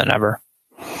pervasive than ever.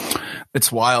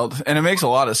 It's wild. And it makes a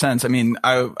lot of sense. I mean,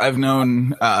 I've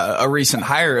known a recent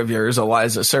hire of yours,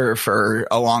 Eliza Sir, for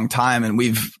a long time. And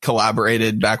we've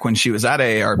collaborated back when she was at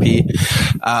AARP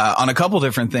on a couple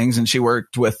different things. And she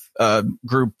worked with a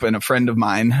group and a friend of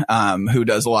mine who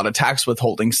does a lot of tax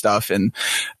withholding stuff. And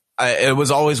it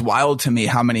was always wild to me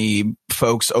how many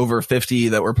folks over 50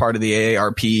 that were part of the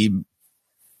AARP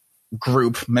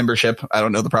group membership, I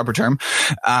don't know the proper term,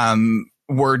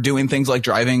 were doing things like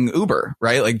driving Uber,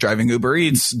 right? Like driving Uber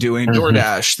Eats, doing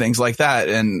DoorDash, things like that.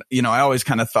 And, I always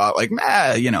kind of thought like,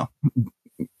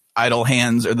 idle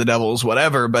hands are the devil's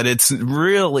whatever, but it's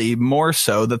really more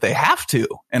so that they have to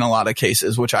in a lot of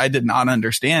cases, which I did not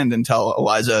understand until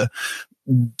Eliza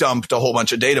dumped a whole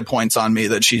bunch of data points on me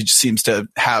that she seems to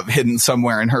have hidden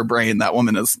somewhere in her brain. That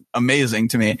woman is amazing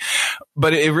to me,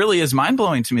 but it really is mind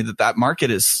blowing to me that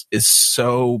market is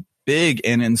so big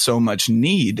and in so much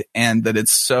need, and that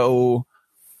it's so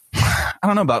I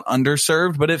don't know about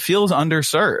underserved, but it feels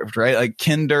underserved, right? Like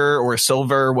Kinder or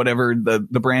Silver, whatever the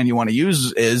brand you want to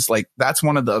use is, like, that's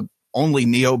one of the only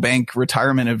neobank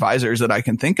retirement advisors that I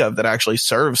can think of that actually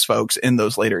serves folks in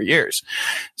those later years.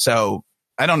 So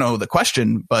I don't know the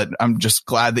question, but I'm just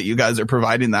glad that you guys are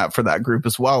providing that for that group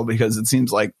as well, because it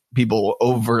seems like people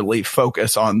overly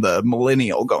focus on the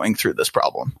millennial going through this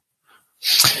problem.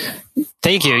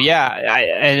 Thank you. Yeah.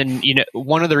 And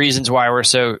one of the reasons why we're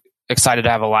so excited to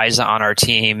have Eliza on our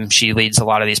team, she leads a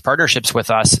lot of these partnerships with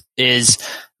us, is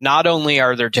not only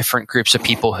are there different groups of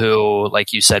people who,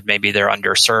 like you said, maybe they're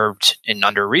underserved and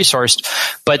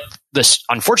under-resourced, but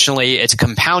unfortunately, it's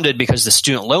compounded because the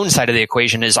student loan side of the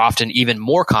equation is often even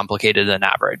more complicated than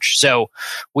average. So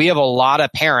we have a lot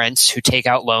of parents who take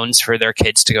out loans for their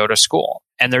kids to go to school.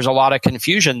 And there's a lot of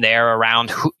confusion there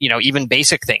around, even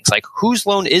basic things like, whose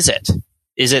loan is it?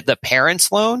 Is it the parent's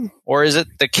loan or is it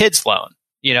the kid's loan?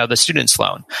 The student's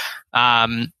loan.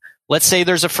 Let's say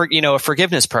there's a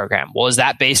forgiveness program. Well, is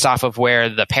that based off of where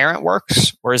the parent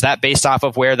works, or is that based off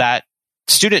of where that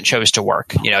student chose to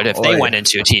work, if they went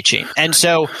into teaching? And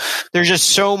so there's just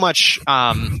so much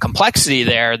complexity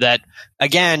there that,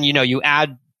 again, you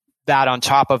add that on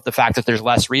top of the fact that there's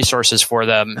less resources for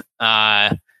them,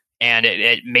 and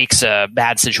it makes a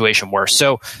bad situation worse.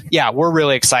 So yeah, we're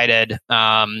really excited.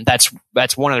 That's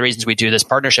one of the reasons we do this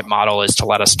partnership model, is to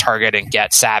let us target and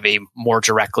get Savvy more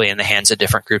directly in the hands of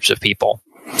different groups of people.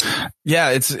 Yeah,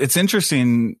 it's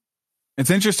interesting. It's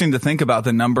interesting to think about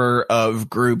the number of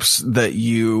groups that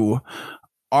you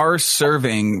are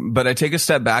serving, but I take a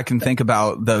step back and think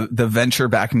about the venture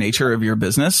back nature of your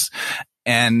business.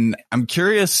 And I'm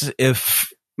curious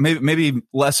if, maybe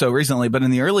less so recently, but in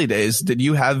the early days, did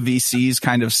you have VCs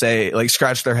kind of say, like,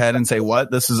 scratch their head and say, what,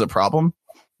 this is a problem,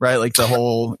 right? Like the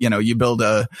whole, you build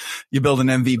an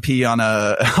MVP on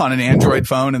an Android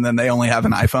phone and then they only have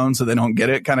an iPhone, so they don't get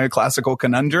it, kind of classical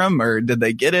conundrum, or did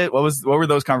they get it? What were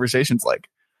those conversations like?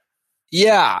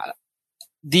 Yeah,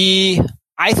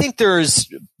 I think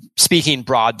there's, speaking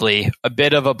broadly, a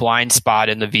bit of a blind spot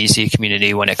in the VC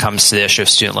community when it comes to the issue of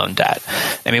student loan debt.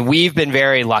 I mean, we've been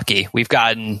very lucky. We've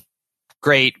gotten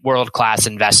great world-class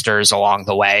investors along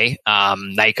the way.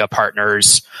 NICA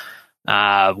Partners,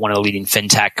 one of the leading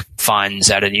fintech funds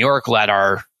out of New York, led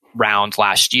our round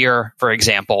last year, for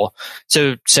example.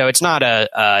 So it's not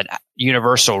a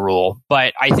universal rule,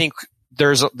 but I think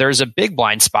there's a big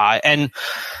blind spot. And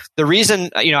the reason,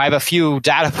 I have a few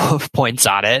data points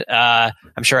on it.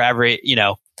 I'm sure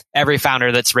every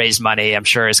founder that's raised money, I'm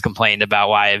sure, has complained about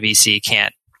why a VC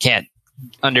can't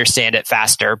understand it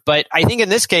faster. But I think in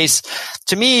this case,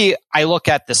 to me, I look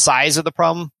at the size of the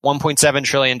problem, $1.7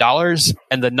 trillion,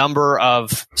 and the number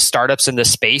of startups in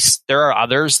this space. There are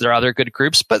other good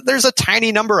groups, but there's a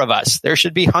tiny number of us. There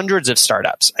should be hundreds of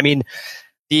startups. I mean,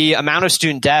 the amount of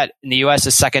student debt in the US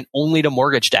is second only to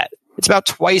mortgage debt. It's about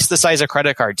twice the size of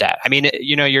credit card debt. I mean,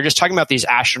 you're just talking about these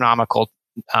astronomical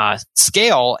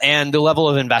scale, and the level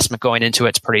of investment going into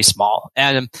it's pretty small.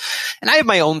 And I have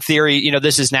my own theory.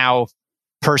 This is now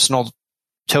personal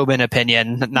Tobin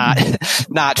opinion, not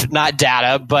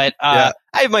data, but I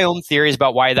have my own theories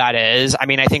about why that is. I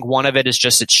mean, I think one of it is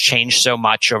just it's changed so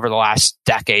much over the last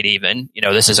decade. Even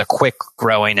this is a quick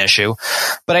growing issue,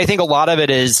 but I think a lot of it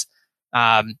is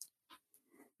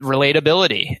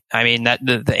relatability. I mean, that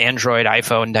the Android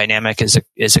iPhone dynamic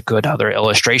is a good other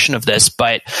illustration of this.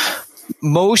 But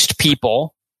most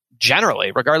people,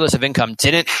 generally, regardless of income,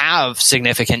 didn't have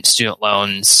significant student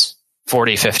loans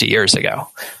 40, 50 years ago.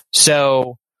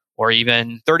 So, or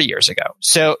even 30 years ago.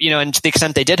 So, and to the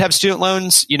extent they did have student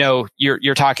loans,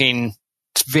 you're talking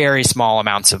very small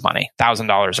amounts of money,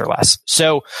 $1,000 or less.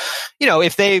 So,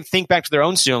 if they think back to their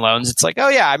own student loans, it's like, oh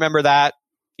yeah, I remember that.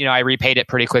 I repaid it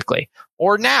pretty quickly.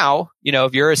 Or now,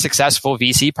 if you're a successful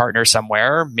VC partner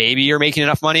somewhere, maybe you're making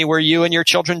enough money where you and your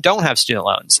children don't have student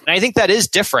loans. And I think that is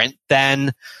different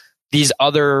than these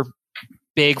other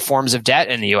big forms of debt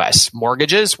in the US.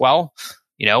 Mortgages, well,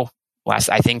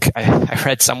 I think I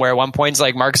read somewhere at one point, it's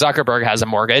like Mark Zuckerberg has a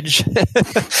mortgage.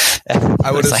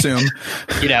 I would assume.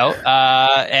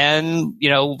 And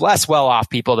less well-off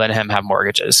people than him have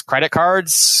mortgages. Credit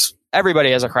cards, everybody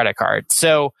has a credit card.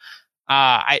 So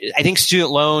I think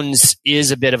student loans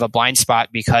is a bit of a blind spot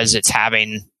because it's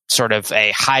having sort of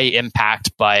a high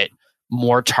impact, but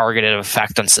more targeted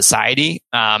effect on society.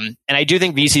 And I do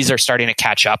think VCs are starting to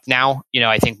catch up now.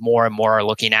 I think more and more are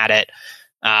looking at it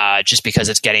just because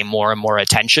it's getting more and more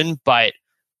attention. But,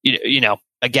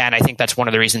 again, I think that's one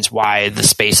of the reasons why the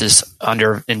space is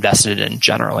underinvested in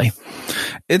generally.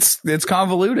 It's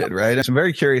convoluted, right? I'm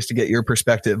very curious to get your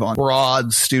perspective on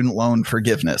broad student loan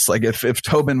forgiveness. Like if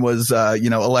Tobin was,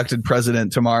 elected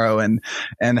president tomorrow and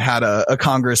had a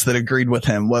Congress that agreed with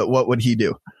him, what would he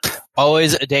do?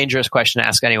 Always a dangerous question to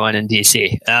ask anyone in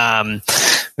DC.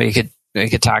 We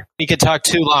could talk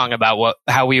too long about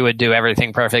how we would do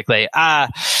everything perfectly.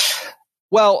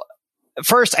 Well,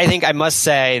 first, I think I must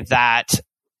say that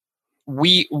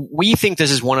we think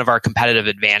this is one of our competitive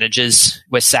advantages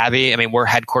with Savvy. I mean, we're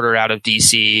headquartered out of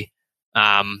DC.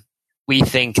 We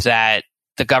think that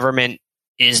the government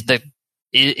is the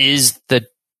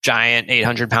giant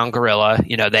 800-pound gorilla.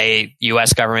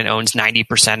 U.S. government owns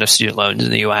 90% of student loans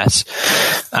in the U.S.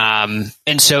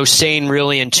 And so staying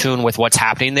really in tune with what's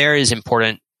happening there is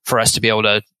important for us to be able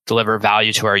to deliver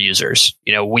value to our users.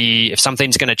 If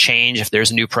something's going to change, if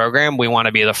there's a new program, we want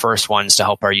to be the first ones to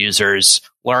help our users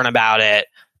learn about it,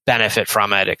 benefit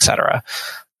from it, et cetera.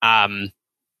 And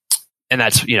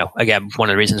that's, again, one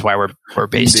of the reasons why we're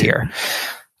based here.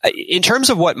 In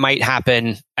terms of what might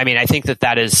happen, I mean, I think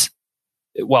that is,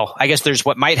 well, I guess there's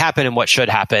what might happen and what should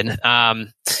happen, which,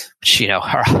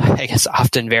 are, I guess,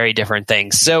 often very different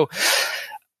things. So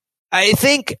I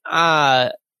think,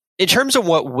 in terms of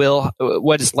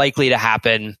what is likely to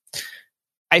happen,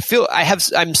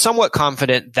 I'm somewhat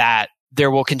confident that there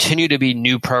will continue to be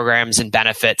new programs and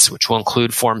benefits, which will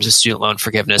include forms of student loan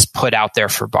forgiveness put out there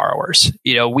for borrowers.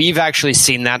 We've actually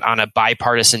seen that on a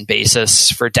bipartisan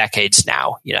basis for decades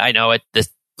now. I know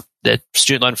the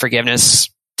student loan forgiveness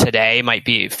today might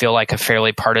feel like a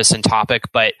fairly partisan topic,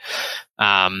 but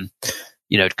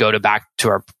go back to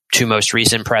our two most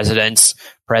recent presidents.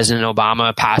 President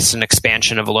Obama passed an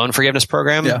expansion of a loan forgiveness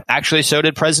program. Yeah. Actually, so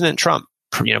did President Trump.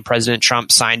 President Trump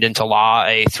signed into law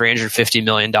a $350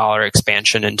 million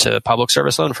expansion into public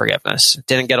service loan forgiveness. It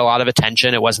didn't get a lot of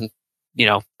attention. It wasn't,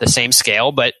 the same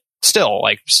scale, but still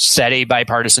like steady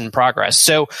bipartisan progress.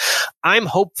 So I'm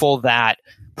hopeful that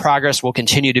progress will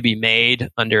continue to be made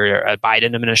under a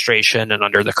Biden administration and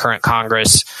under the current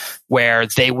Congress, where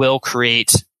they will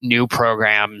create new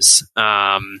programs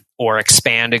or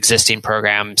expand existing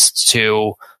programs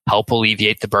to help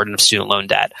alleviate the burden of student loan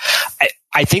debt.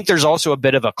 I think there's also a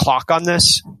bit of a clock on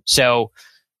this. So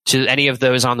to any of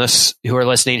those on this who are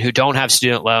listening who don't have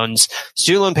student loans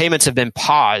payments have been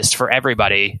paused for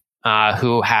everybody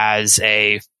who has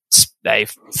a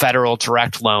federal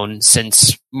direct loan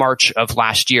since March of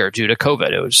last year due to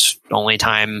COVID. It was the only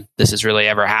time this has really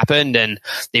ever happened, and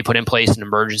they put in place an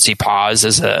emergency pause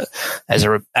as a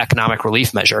economic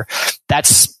relief measure.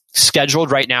 That's scheduled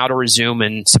right now to resume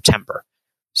in September.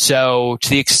 So to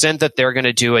the extent that they're going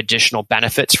to do additional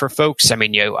benefits for folks, I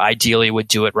mean, you ideally would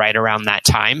do it right around that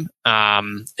time,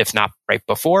 if not right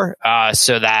before,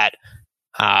 so that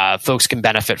folks can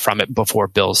benefit from it before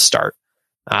bills start.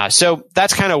 So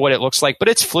that's kind of what it looks like, but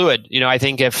it's fluid. I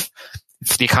think if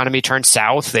the economy turns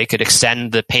south, they could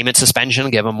extend the payment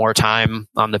suspension, give them more time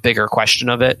on the bigger question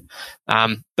of it.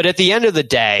 But at the end of the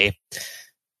day,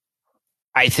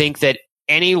 I think that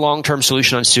any long-term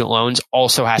solution on student loans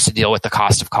also has to deal with the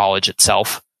cost of college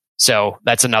itself. So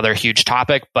that's another huge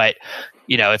topic. But,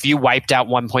 if you wiped out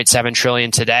 1.7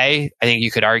 trillion today, I think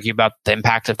you could argue about the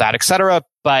impact of that, et cetera.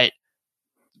 But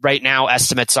right now,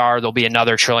 estimates are there'll be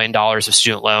another $1 trillion of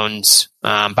student loans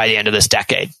by the end of this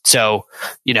decade. So,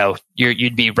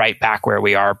 you'd be right back where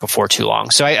we are before too long.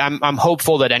 So I'm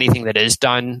hopeful that anything that is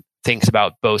done thinks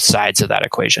about both sides of that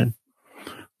equation.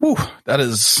 Whew, that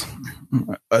is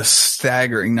a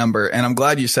staggering number. And I'm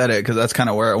glad you said it, because that's kind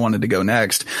of where I wanted to go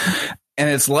next. And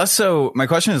it's less so, my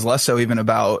question is less so even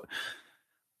about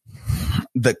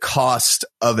the cost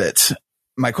of it.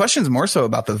 My question is more so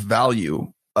about the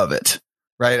value of it.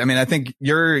 Right. I mean, I think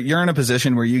you're in a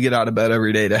position where you get out of bed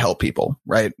every day to help people,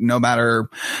 right? No matter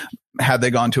had they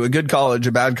gone to a good college,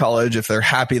 a bad college, if they're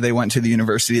happy they went to the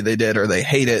university they did, or they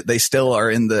hate it, they still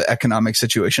are in the economic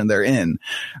situation they're in.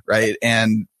 Right.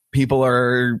 And people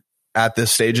are at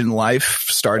this stage in life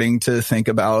starting to think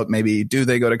about maybe, do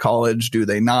they go to college? Do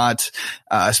they not?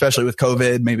 Especially with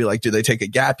COVID, maybe like, do they take a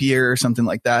gap year or something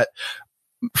like that?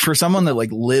 For someone that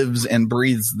like lives and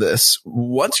breathes this,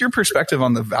 what's your perspective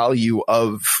on the value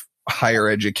of higher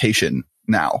education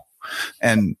now?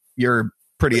 And you're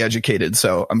pretty educated,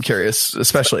 so I'm curious,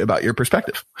 especially about your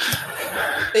perspective.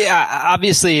 Yeah,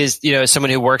 obviously, as someone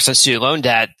who works on student loan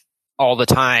debt all the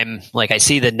time, like I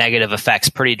see the negative effects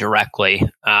pretty directly,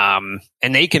 and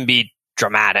they can be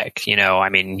dramatic. I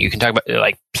mean, you can talk about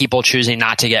like people choosing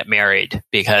not to get married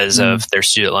because of their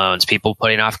student loans, people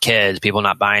putting off kids, people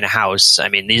not buying a house. I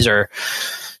mean, these are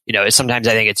sometimes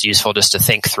I think it's useful just to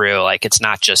think through, like, it's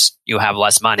not just you have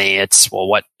less money, it's, well,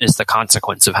 what is the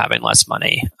consequence of having less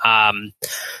money?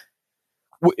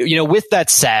 With that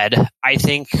said, I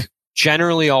think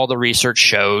generally all the research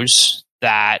shows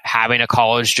that having a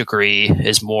college degree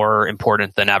is more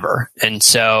important than ever. And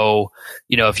so,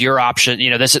 if your option,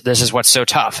 this is what's so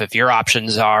tough. If your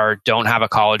options are don't have a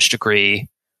college degree,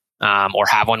 or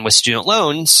have one with student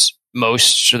loans,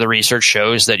 most of the research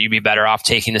shows that you'd be better off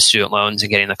taking the student loans and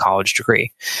getting the college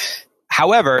degree.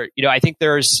 However, I think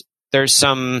there's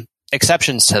some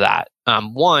exceptions to that.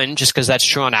 One, just because that's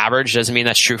true on average doesn't mean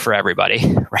that's true for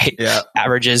everybody, right? Yeah.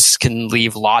 Averages can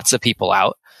leave lots of people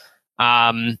out.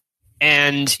 And,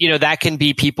 that can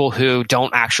be people who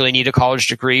don't actually need a college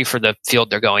degree for the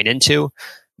field they're going into.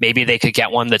 Maybe they could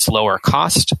get one that's lower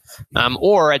cost,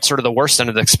 or at sort of the worst end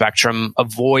of the spectrum,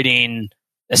 avoiding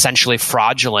essentially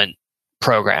fraudulent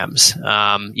programs.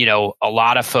 A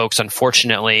lot of folks,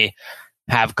 unfortunately,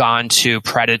 have gone to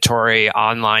predatory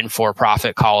online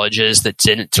for-profit colleges that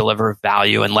didn't deliver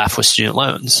value and left with student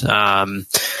loans.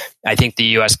 I think the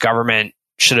U.S. government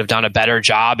should have done a better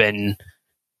job in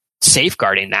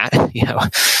safeguarding that.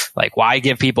 Like, why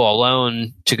give people a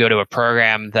loan to go to a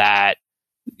program that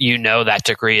that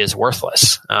degree is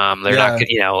worthless? They're not,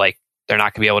 they're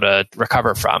not going to be able to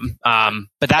recover from.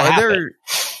 But that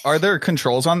are there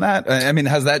controls on that? I mean,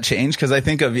 has that changed? Because I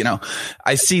think of,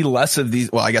 I see less of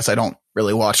these. Well, I guess I don't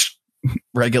really watch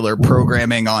regular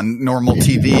programming on normal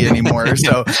TV anymore.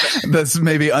 So that's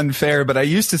maybe unfair, but I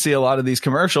used to see a lot of these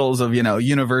commercials of,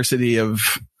 University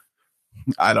of,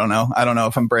 I don't know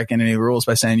if I'm breaking any rules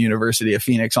by saying University of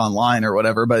Phoenix Online or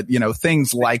whatever, but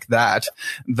things like that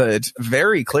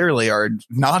very clearly are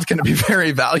not going to be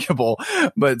very valuable,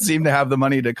 but seem to have the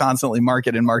money to constantly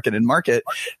market.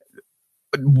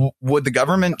 Would the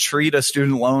government treat a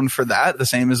student loan for that the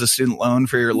same as a student loan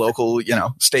for your local,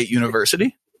 state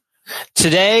university?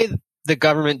 Today, the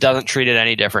government doesn't treat it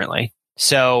any differently.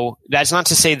 So that's not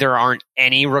to say there aren't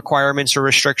any requirements or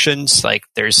restrictions, like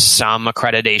there's some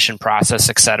accreditation process,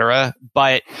 et cetera.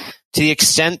 But to the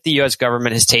extent the U.S.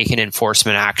 government has taken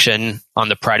enforcement action on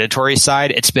the predatory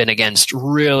side, it's been against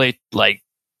really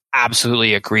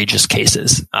absolutely egregious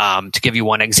cases. To give you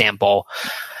one example,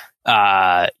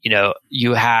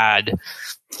 you had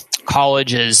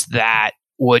colleges that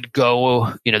would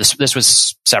go, this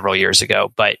was several years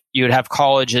ago, but you would have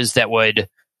colleges that would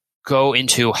go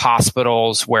into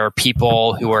hospitals where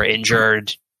people who were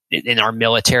injured in our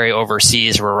military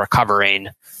overseas were recovering,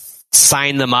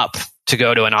 sign them up to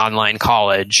go to an online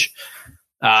college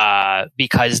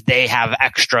because they have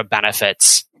extra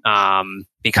benefits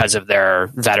because of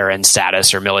their veteran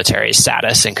status or military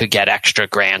status, and could get extra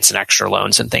grants and extra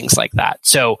loans and things like that.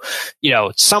 So,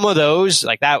 some of those,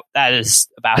 like that is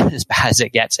about as bad as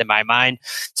it gets in my mind.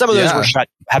 Some of those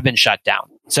have been shut down.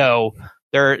 So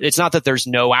it's not that there's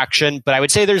no action, but I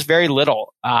would say there's very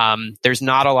little. There's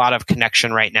not a lot of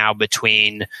connection right now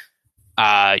between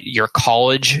your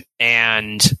college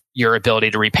and your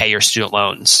ability to repay your student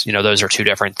loans. Those are two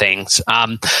different things.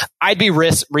 I'd be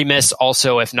remiss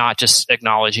also if not just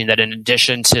acknowledging that in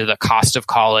addition to the cost of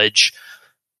college,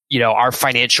 our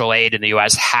financial aid in the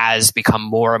U.S. has become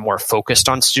more and more focused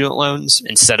on student loans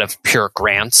instead of pure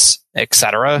grants, et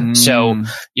cetera. So,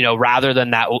 rather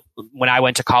than that, when I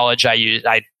went to college,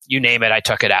 you name it, I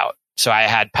took it out. So I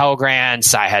had Pell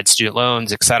Grants, I had student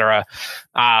loans, et cetera.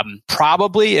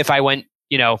 Probably if I went,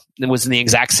 was in the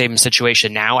exact same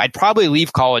situation now, I'd probably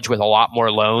leave college with a lot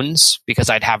more loans because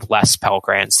I'd have less Pell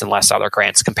Grants and less other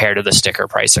grants compared to the sticker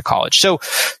price of college. So,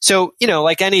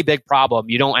 like any big problem,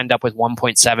 you don't end up with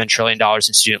 $1.7 trillion in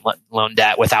student loan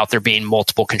debt without there being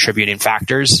multiple contributing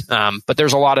factors. But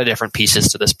there's a lot of different pieces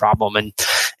to this problem.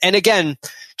 And again,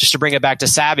 just to bring it back to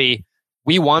Savvy,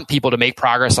 we want people to make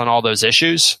progress on all those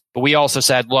issues, but we also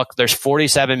said, look, there's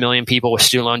 47 million people with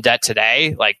student loan debt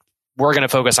today. Like, we're going to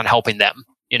focus on helping them.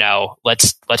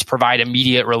 Let's provide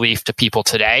immediate relief to people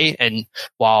today, and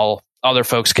while other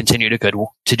folks continue to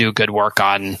do good work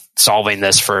on solving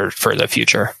this for the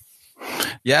future.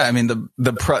 Yeah, I mean,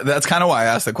 that's kind of why I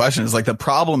asked the question. Is like the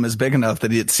problem is big enough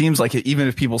that it seems like even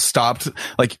if people stopped,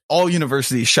 like all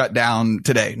universities shut down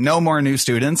today, no more new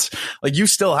students, like you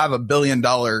still have $1 billion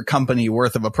company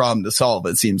worth of a problem to solve.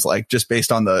 It seems like just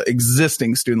based on the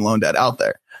existing student loan debt out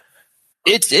there.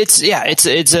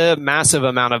 It's a massive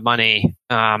amount of money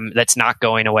that's not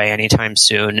going away anytime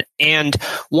soon. And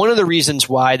one of the reasons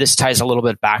why this ties a little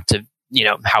bit back to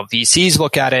how VCs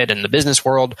look at it in the business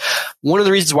world, one of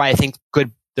the reasons why I think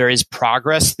there is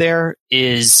progress there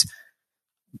is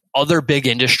other big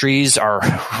industries are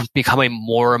becoming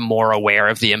more and more aware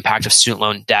of the impact of student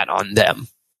loan debt on them.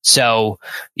 So,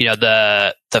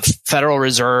 the Federal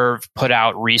Reserve put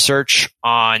out research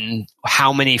on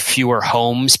how many fewer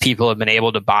homes people have been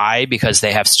able to buy because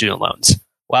they have student loans.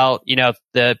 Well,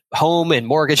 the home and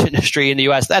mortgage industry in the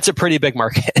US, that's a pretty big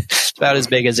market. It's about as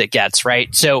big as it gets, right?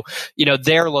 So,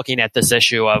 they're looking at this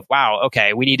issue of, wow,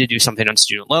 okay, we need to do something on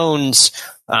student loans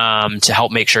to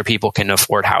help make sure people can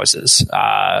afford houses.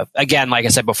 Again, like I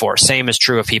said before, same is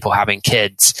true of people having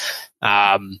kids.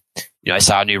 I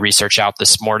saw new research out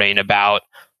this morning about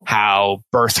how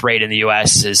birth rate in the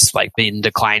US is been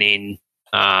declining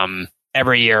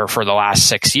every year for the last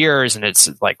 6 years, and it's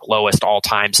lowest all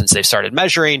time since they've started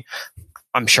measuring.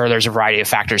 I'm sure there's a variety of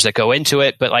factors that go into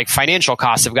it, but financial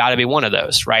costs have got to be one of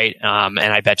those, right? And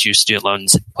I bet you student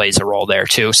loans plays a role there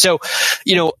too. So,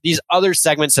 these other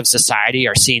segments of society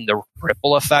are seeing the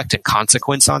ripple effect and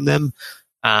consequence on them,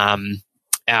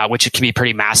 which can be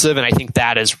pretty massive. And I think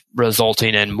that is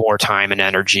resulting in more time and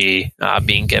energy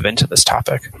being given to this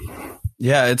topic.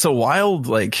 Yeah, it's a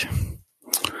wild,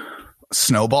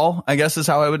 snowball, I guess is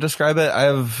how I would describe it. I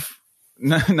have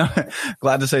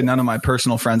glad to say none of my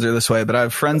personal friends are this way, but I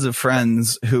have friends of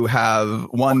friends who have,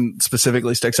 one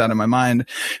specifically sticks out in my mind.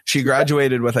 She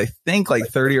graduated with, I think,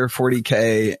 30 or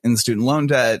 40K in student loan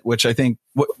debt, which I think,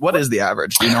 what is the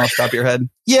average? Do you know off the top of your head?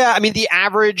 Yeah. I mean, the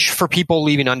average for people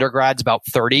leaving undergrad is about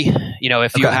 30.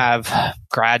 If you have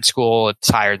grad school, it's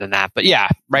higher than that, but yeah,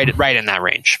 right in that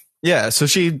range. Yeah. So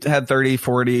she had 30,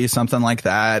 40, something like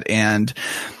that. And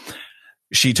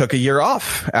she took a year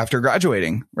off after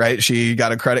graduating, right? She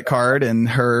got a credit card and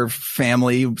her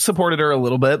family supported her a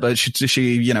little bit, but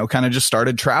she kind of just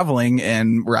started traveling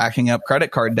and racking up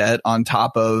credit card debt on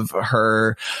top of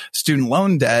her student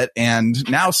loan debt. And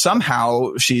now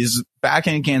somehow she's back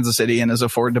in Kansas City and is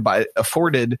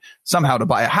afforded somehow to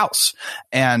buy a house.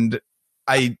 And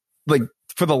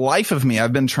for the life of me,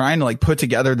 I've been trying to put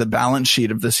together the balance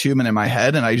sheet of this human in my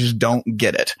head, and I just don't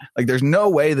get it. There's no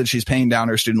way that she's paying down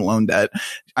her student loan debt.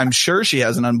 I'm sure she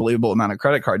has an unbelievable amount of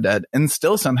credit card debt, and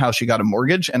still somehow she got a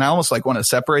mortgage. And I almost want to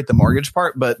separate the mortgage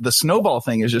part, but the snowball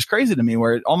thing is just crazy to me,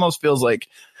 where it almost feels like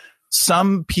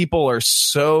some people are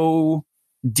so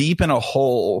deep in a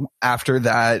hole after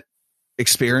that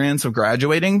experience of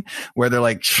graduating where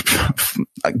they're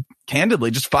candidly,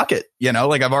 just fuck it.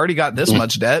 I've already got this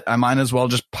much debt. I might as well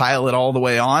just pile it all the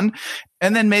way on.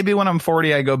 And then maybe when I'm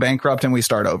 40, I go bankrupt and we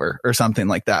start over or something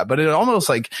like that. But it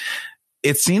almost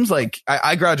it seems like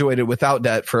I graduated without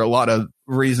debt for a lot of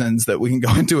reasons that we can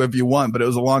go into if you want, but it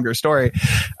was a longer story.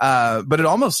 But it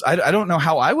almost, I don't know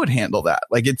how I would handle that.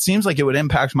 It seems like it would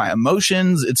impact my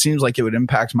emotions. It seems like it would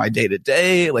impact my day to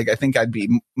day. I think I'd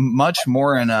be much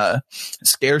more in a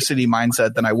scarcity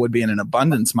mindset than I would be in an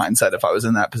abundance mindset if I was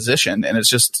in that position. And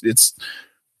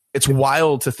it's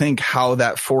wild to think how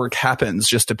that fork happens,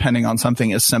 just depending on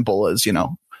something as simple as,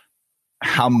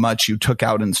 how much you took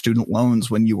out in student loans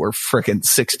when you were frickin'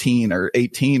 16 or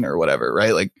 18 or whatever,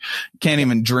 right? You can't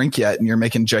even drink yet and you're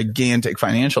making gigantic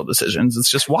financial decisions.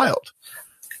 It's just wild.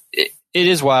 It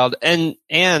is wild. And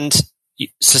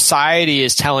society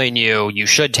is telling you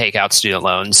should take out student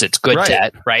loans. It's good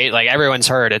debt, right? Everyone's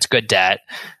heard it's good debt.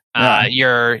 Yeah.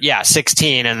 You're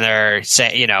 16 and they're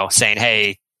saying,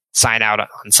 hey, sign out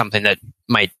on something that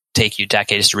might take you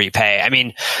decades to repay. I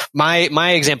mean,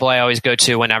 my example I always go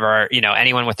to whenever,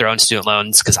 anyone with their own student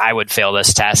loans, because I would fail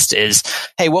this test, is,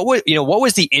 hey, what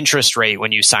was the interest rate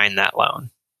when you signed that loan?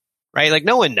 Right?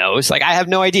 No one knows. I have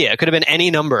no idea. It could have been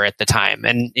any number at the time.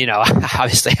 And,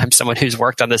 obviously I'm someone who's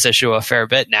worked on this issue a fair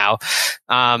bit now.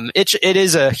 It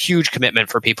is a huge commitment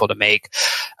for people to make.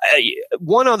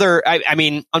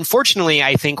 Unfortunately,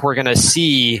 I think we're going to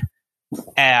see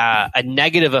a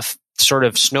negative sort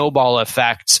of snowball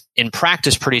effect in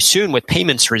practice pretty soon with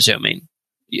payments resuming.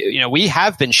 We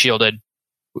have been shielded.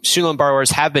 Student loan borrowers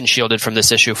have been shielded from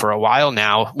this issue for a while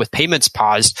now with payments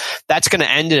paused. That's going to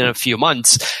end in a few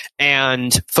months.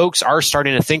 And folks are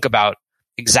starting to think about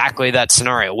exactly that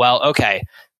scenario. Well, okay,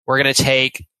 we're going to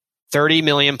take 30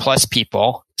 million plus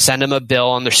people, send them a bill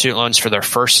on their student loans for their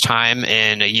first time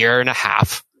in a year and a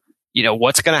half.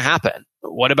 What's going to happen?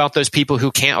 What about those people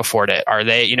who can't afford it? Are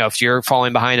they, if you're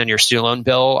falling behind on your student loan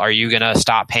bill, are you going to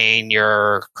stop paying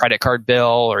your credit card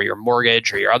bill or your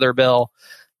mortgage or your other bill?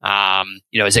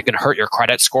 Is it going to hurt your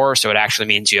credit score? So it actually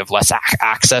means you have less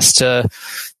access to,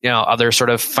 other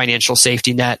sort of financial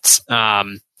safety nets.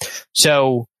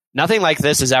 So nothing like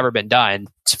this has ever been done.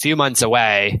 It's a few months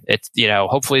away. It's,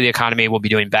 hopefully the economy will be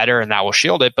doing better and that will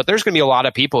shield it, but there's going to be a lot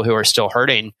of people who are still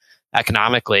hurting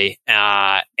economically.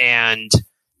 And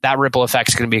that ripple effect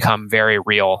is going to become very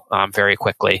real very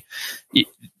quickly.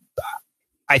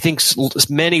 I think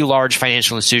many large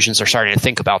financial institutions are starting to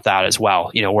think about that as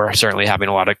well. We're certainly having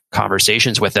a lot of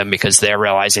conversations with them because they're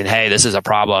realizing, hey, this is a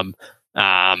problem.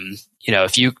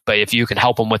 If you can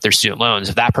help them with their student loans,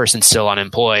 if that person's still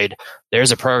unemployed,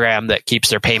 there's a program that keeps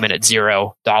their payment at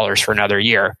 $0 for another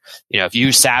year. If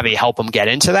you savvy help them get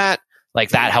into that,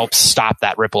 like that helps stop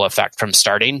that ripple effect from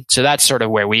starting. So that's sort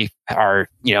of where we are,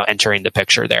 entering the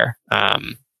picture there.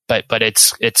 But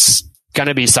it's going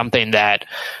to be something that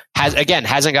hasn't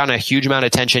gotten a huge amount of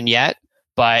attention yet,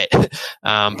 but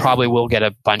probably will get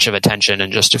a bunch of attention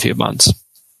in just a few months.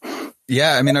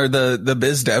 Yeah, I mean, are the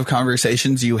biz dev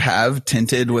conversations you have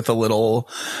tinted with a little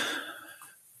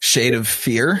shade of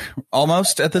fear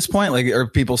almost at this point? Like, are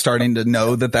people starting to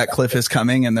know that cliff is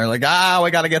coming and they're like, I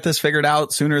got to get this figured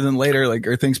out sooner than later? Like,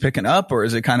 are things picking up, or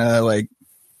is it kind of like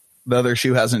the other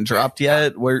shoe hasn't dropped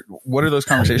yet? What are those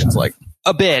conversations like?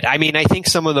 A bit. I mean, I think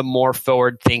some of the more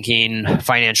forward-thinking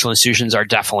financial institutions are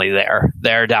definitely there.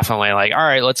 They're definitely like, all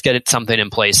right, let's get something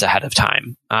in place ahead of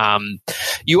time.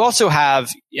 You also have,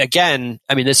 again,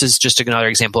 I mean, this is just another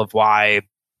example of why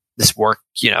this work,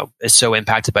 is so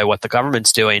impacted by what the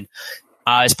government's doing.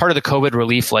 As part of the COVID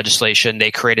relief legislation,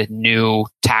 they created new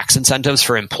tax incentives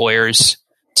for employers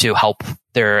to help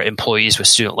their employees with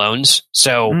student loans.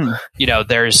 So,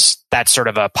 there's that sort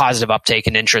of a positive uptake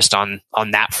and interest on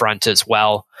that front as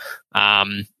well.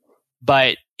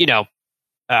 But,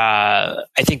 I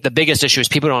think the biggest issue is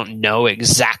people don't know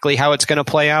exactly how it's going to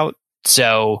play out.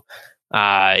 So,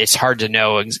 it's hard to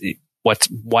know what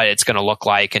it's going to look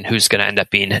like and who's going to end up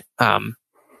being,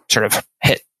 sort of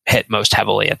hit most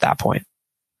heavily at that point.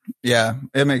 Yeah,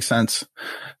 it makes sense.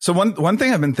 So one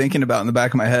thing I've been thinking about in the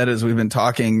back of my head as we've been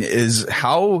talking is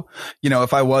how,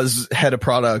 if I was head of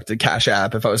product at Cash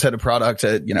App, if I was head of product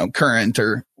at, Current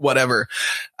or whatever,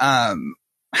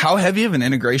 how heavy of an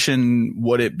integration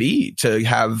would it be to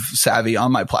have Savvy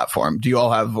on my platform? Do you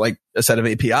all have like a set of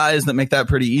APIs that make that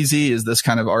pretty easy? Is this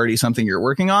kind of already something you're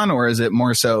working on, or is it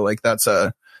more so like that's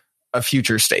a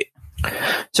future state?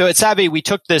 So at Savvy, we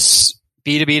took this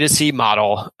B2B2C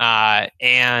model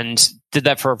and did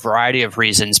that for a variety of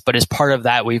reasons. But as part of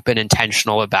that, we've been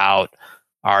intentional about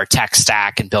our tech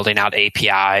stack and building out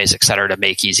APIs, et cetera, to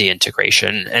make easy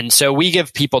integration. And so we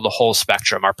give people the whole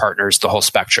spectrum, our partners, the whole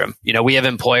spectrum. We have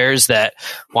employers that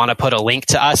want to put a link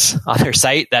to us on their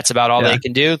site. That's about all they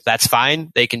can do. That's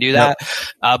fine. They can do that.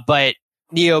 But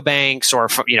neobanks or,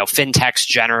 fintechs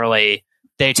generally,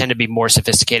 they tend to be more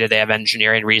sophisticated. They have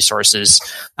engineering resources.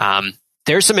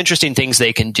 There's some interesting things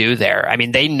they can do there. I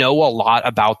mean, they know a lot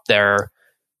about their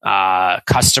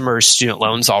customers' student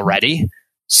loans already.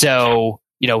 So,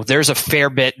 there's a fair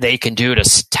bit they can do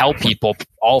to tell people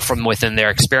all from within their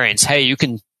experience, hey, you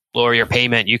can lower your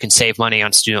payment, you can save money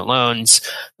on student loans.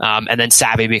 And then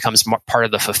Savvy becomes part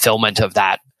of the fulfillment of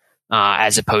that,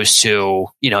 as opposed to,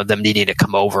 them needing to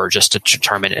come over just to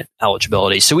determine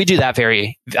eligibility. So we do that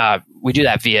via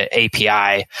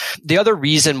API. The other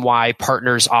reason why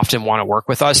partners often want to work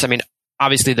with us, I mean,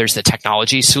 obviously there's the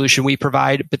technology solution we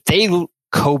provide, but they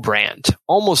co-brand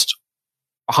almost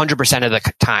 100% of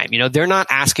the time. They're not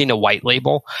asking to white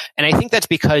label. And I think that's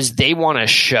because they want to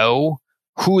show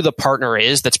who the partner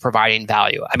is that's providing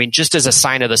value. I mean, just as a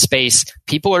sign of the space,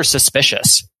 people are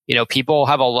suspicious. People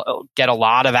get a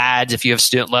lot of ads if you have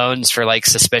student loans for like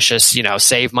suspicious,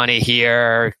 save money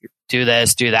here, do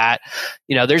this, do that.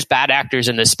 There's bad actors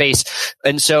in this space.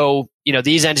 And so,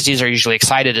 these entities are usually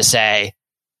excited to say,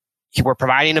 we're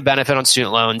providing a benefit on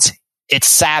student loans. It's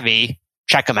Savvy.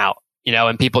 Check them out.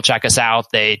 And people check us out.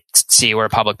 They see we're a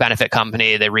public benefit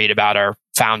company. They read about our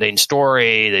founding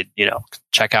story. They,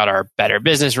 check out our Better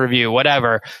Business Review,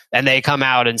 whatever. And they come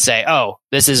out and say, oh,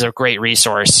 this is a great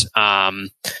resource.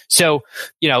 So,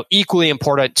 equally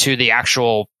important to the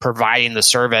actual providing the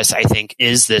service, I think,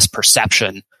 is this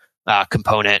perception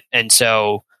component. And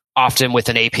so often with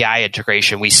an API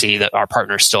integration, we see that our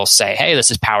partners still say, hey,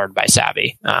 this is powered by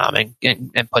Savvy,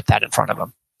 and put that in front of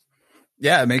them.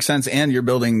 Yeah, it makes sense. And you're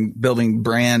building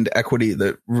brand equity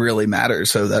that really matters.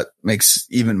 So that makes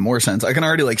even more sense. I can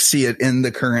already like see it in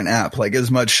the Current app, like as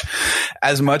much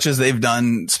as they've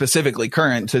done specifically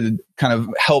Current to kind of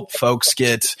help folks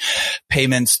get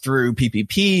payments through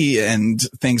PPP and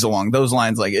things along those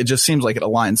lines. Like it just seems like it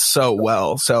aligns so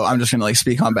well. So I'm just going to like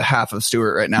speak on behalf of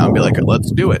Stuart right now and be like,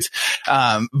 let's do it.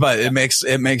 But it makes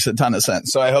a ton of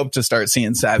sense. So I hope to start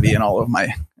seeing Savvy in all of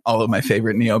my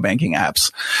favorite neobanking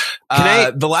apps.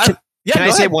 Can I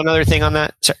say one other thing on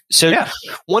that?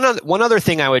 One other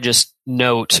thing I would just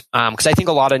note, because I think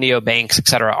a lot of neobanks, et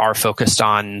cetera, are focused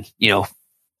on,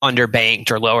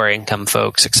 underbanked or lower income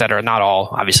folks, et cetera. Not all,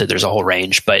 obviously there's a whole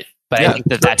range, but But I think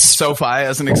that's SoFi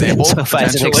as an example. SoFi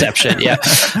as an exception, yeah.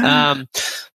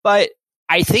 But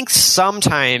I think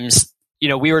sometimes,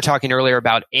 we were talking earlier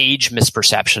about age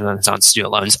misperceptions on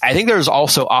student loans. I think there's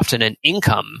also often an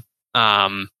income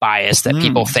bias that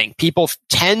people think. People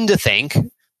tend to think,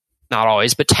 not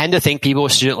always, but tend to think people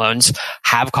with student loans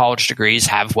have college degrees,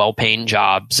 have well-paying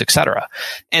jobs, etc.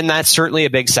 And that's certainly a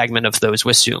big segment of those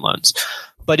with student loans.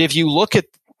 But if you look at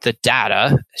the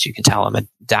data, as you can tell, I'm a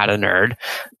data nerd,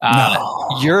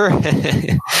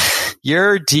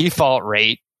 your default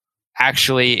rate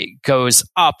actually goes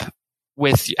up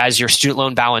as your student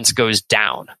loan balance goes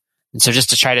down. And so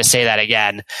just to try to say that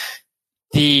again,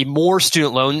 the more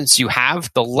student loans you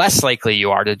have, the less likely you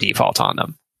are to default on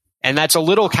them. And that's a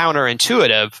little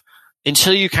counterintuitive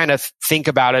until you kind of think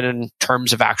about it in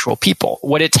terms of actual people.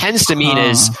 What it tends to mean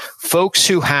is folks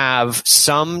who have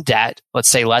some debt, let's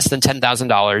say less than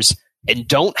 $10,000, and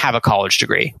don't have a college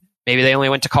degree. Maybe they only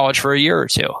went to college for a year or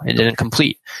two and didn't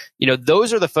complete.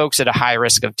 Those are the folks at a high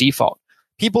risk of default.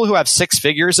 People who have six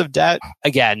figures of debt,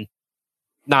 again,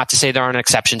 not to say there aren't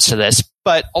exceptions to this,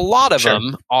 but a lot of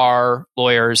them are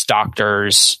lawyers,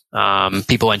 doctors,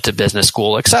 people went to business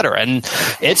school, et cetera. And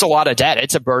it's a lot of debt.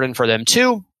 It's a burden for them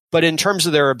too. But in terms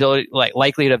of their ability,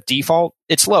 likelihood of default,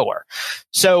 it's lower.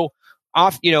 So,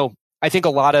 I think a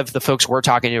lot of the folks we're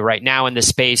talking to right now in this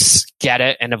space get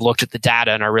it and have looked at the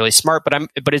data and are really smart.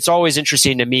 But it's always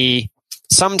interesting to me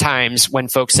sometimes when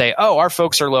folks say, "Oh, our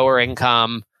folks are lower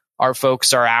income, our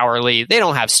folks are hourly, they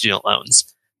don't have student loans."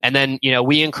 And then,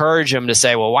 we encourage them to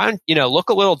say, well, why don't, look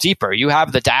a little deeper. You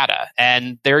have the data.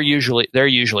 And they're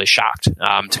usually shocked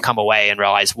to come away and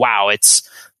realize, wow, it's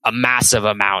a massive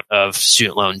amount of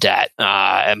student loan debt.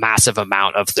 A massive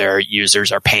amount of their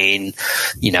users are paying,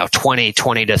 20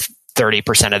 to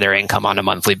 30% of their income on a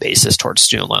monthly basis towards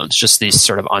student loans. Just these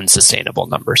sort of unsustainable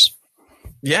numbers.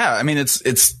 Yeah. I mean,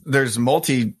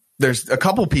 there's a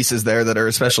couple pieces there that are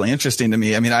especially interesting to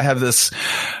me. I mean, I have this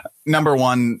number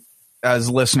one, as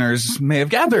listeners may have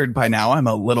gathered by now, I'm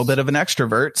a little bit of an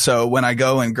extrovert. So when I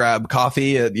go and grab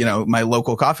coffee at, my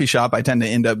local coffee shop, I tend to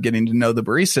end up getting to know the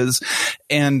baristas,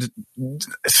 and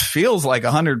it feels like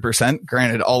 100%.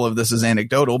 Granted, all of this is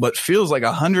anecdotal, but feels like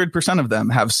 100% of them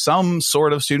have some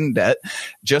sort of student debt,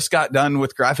 just got done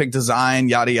with graphic design,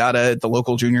 yada, yada, at the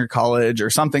local junior college or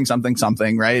something,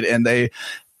 right? And they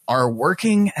are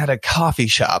working at a coffee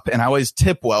shop, and I always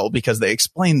tip well because they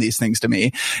explain these things to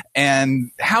me.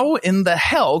 And how in the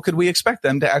hell could we expect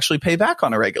them to actually pay back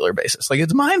on a regular basis? Like,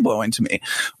 it's mind blowing to me.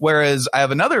 Whereas I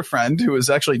have another friend who was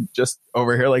actually just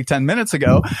over here like 10 minutes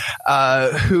ago,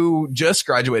 who just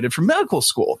graduated from medical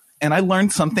school. And I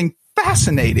learned something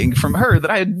fascinating from her that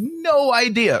I had no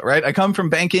idea, right? I come from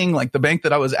banking, like the bank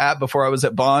that I was at before I was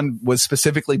at Bond was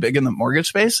specifically big in the mortgage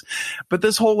space. But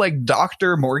this whole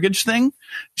doctor mortgage thing,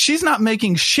 she's not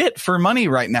making shit for money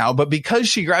right now. But because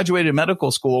she graduated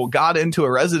medical school, got into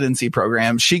a residency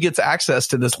program, she gets access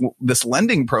to this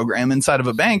lending program inside of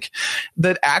a bank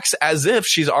that acts as if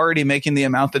she's already making the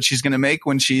amount that she's going to make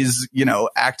when she's,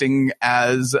 acting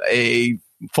as a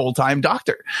full-time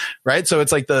doctor, right? So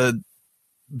it's like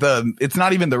it's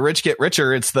not even the rich get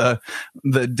richer. It's the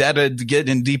debted get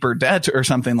in deeper debt or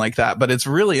something like that. But it's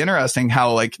really interesting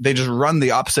how they just run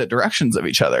the opposite directions of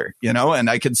each other, and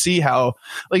I could see how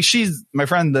she's my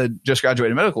friend that just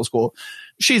graduated medical school.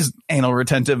 She's anal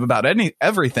retentive about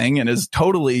everything and is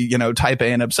totally, type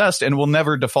A and obsessed and will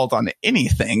never default on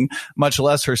anything, much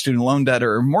less her student loan debt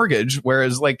or mortgage.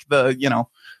 Whereas I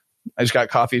just got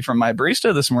coffee from my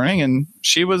barista this morning and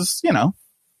she was,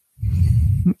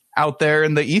 out there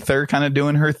in the ether kind of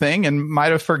doing her thing and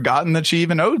might have forgotten that she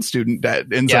even owed student debt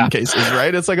in some cases,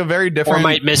 right? It's like a very different or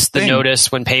might miss the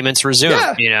notice when payments resume.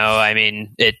 I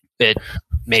mean, it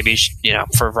maybe,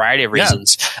 for a variety of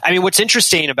reasons. Yeah. I mean, what's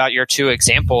interesting about your two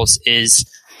examples is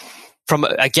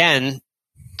again,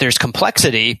 there's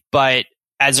complexity, but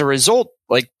as a result,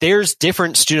 there's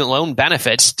different student loan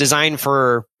benefits designed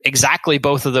for exactly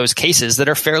both of those cases that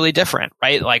are fairly different,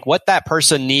 right? Like what that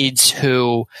person needs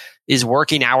who is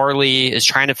working hourly, is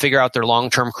trying to figure out their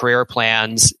long-term career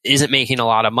plans, isn't making a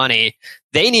lot of money,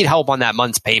 they need help on that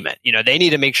month's payment. They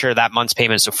need to make sure that month's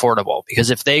payment is affordable,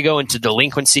 because if they go into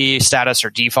delinquency status or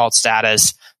default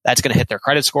status, that's going to hit their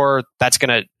credit score. That's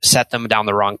going to set them down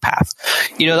the wrong path.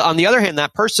 On the other hand,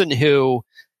 that person who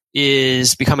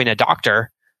is becoming a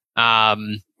doctor,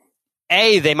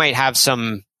 they might have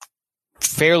some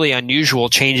fairly unusual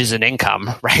changes in income,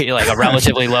 right? Like a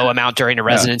relatively low amount during a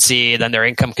residency, then their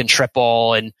income can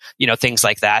triple and, things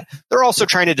like that. They're also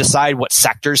trying to decide what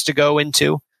sectors to go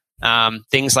into,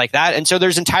 things like that. And so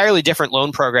there's entirely different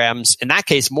loan programs, in that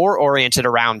case, more oriented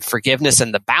around forgiveness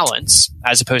and the balance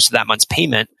as opposed to that month's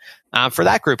payment for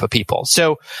that group of people.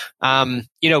 So,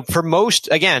 for most,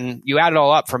 again, you add it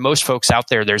all up, for most folks out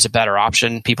there, there's a better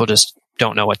option. People just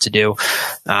don't know what to do.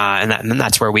 And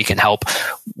that's where we can help.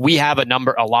 We have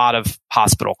a lot of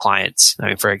hospital clients,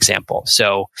 for example.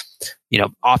 So,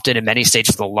 often in many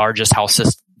states, the largest health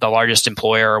system, the largest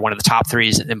employer, or one of the top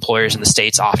 3 employers in the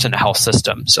states, often a health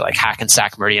system. So like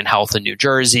Hackensack Meridian Health in New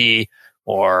Jersey,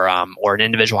 or an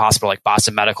individual hospital like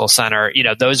Boston Medical Center.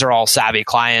 Those are all savvy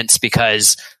clients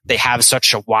because they have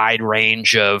such a wide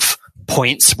range of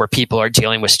points where people are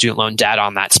dealing with student loan debt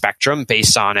on that spectrum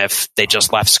based on if they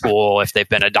just left school, if they've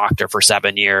been a doctor for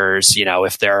 7 years,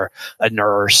 if they're a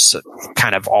nurse,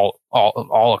 kind of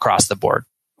all across the board.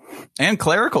 And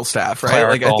clerical staff, right?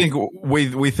 Like I think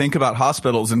we think about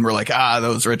hospitals and we're like,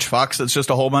 those rich fucks. It's just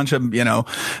a whole bunch of,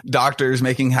 doctors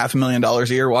making $500,000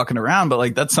 a year walking around. But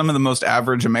like, that's some of the most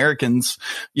average Americans,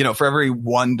 for every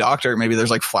one doctor, maybe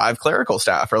there's like 5 clerical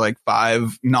staff or like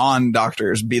 5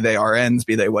 non-doctors, be they RNs,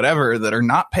 be they whatever, that are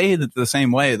not paid the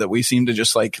same way, that we seem to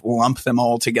just like lump them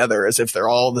all together as if they're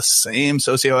all the same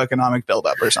socioeconomic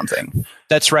buildup or something.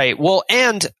 That's right. Well,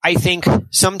 and I think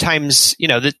sometimes,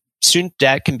 the student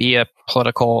debt can be a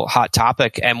political hot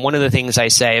topic. And one of the things I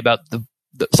say about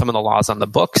some of the laws on the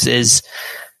books is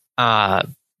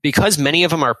because many of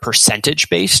them are percentage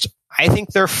based, I think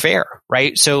they're fair,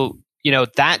 right? So,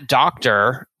 that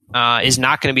doctor is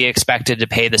not going to be expected to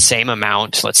pay the same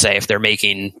amount, let's say if they're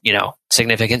making,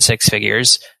 significant 6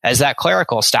 figures, as that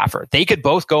clerical staffer. They could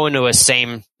both go into a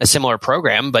similar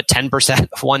program, but 10%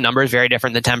 of one number is very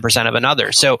different than 10% of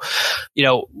another. So,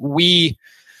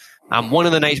 one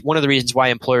of the reasons why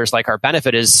employers like our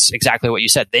benefit is exactly what you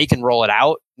said. They can roll it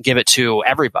out, give it to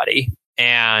everybody,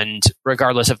 and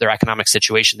regardless of their economic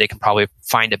situation, they can probably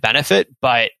find a benefit.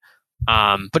 But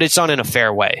it's done in a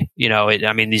fair way.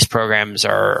 These programs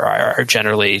are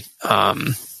generally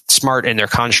smart in their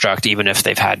construct, even if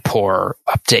they've had poor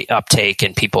uptake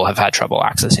and people have had trouble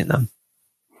accessing them.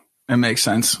 It makes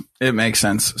sense.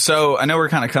 So I know we're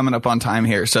kind of coming up on time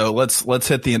here. So let's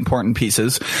hit the important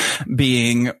pieces.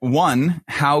 Being one,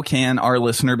 how can our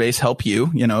listener base help you?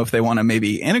 If they want to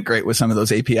maybe integrate with some of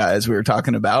those APIs we were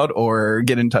talking about, or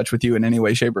get in touch with you in any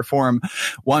way, shape, or form.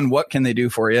 One, what can they do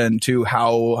for you? And 2,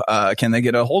 how can they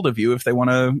get a hold of you if they want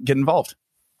to get involved?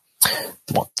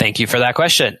 Well, thank you for that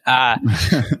question.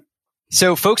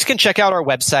 So folks can check out our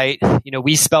website.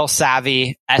 We spell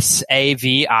Savvy,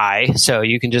 S-A-V-I. So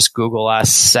you can just Google us,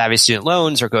 Savvy Student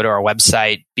Loans, or go to our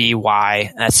website, bysavi.com,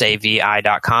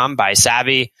 by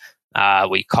Savvy.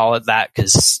 We call it that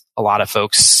because a lot of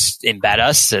folks embed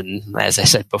us. And as I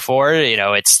said before,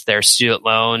 it's their student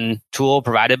loan tool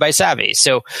provided by Savvy.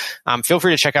 So feel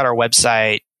free to check out our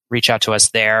website, reach out to us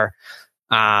there.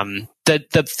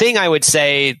 The thing I would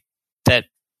say that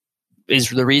is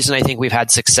the reason I think we've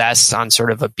had success on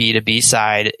sort of a B2B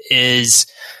side is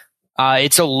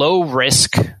it's a low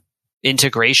risk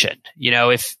integration.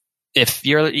 If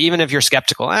you're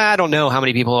skeptical, I don't know how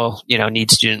many people, need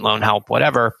student loan help,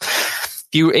 whatever. If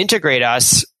you integrate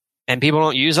us and people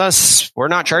don't use us, we're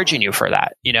not charging you for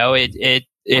that.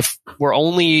 If we're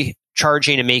only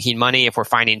charging and making money, if we're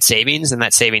finding savings, then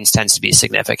that savings tends to be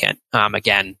significant.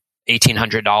 Again,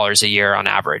 $1,800 a year on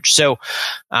average. So,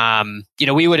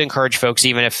 we would encourage folks,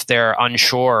 even if they're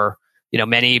unsure,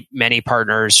 many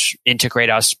partners integrate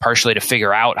us partially to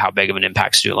figure out how big of an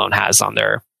impact student loans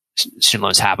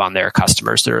have on their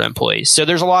customers, their employees. So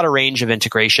there's a lot of range of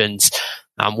integrations.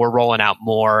 We're rolling out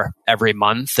more every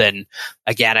month. And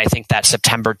again, I think that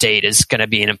September date is going to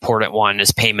be an important one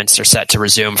as payments are set to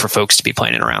resume for folks to be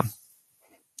playing around.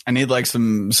 I need like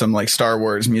some like Star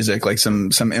Wars music, like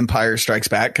some Empire Strikes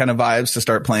Back kind of vibes to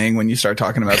start playing when you start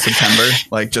talking about September.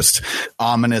 Like just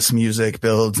ominous music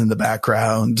builds in the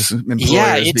background.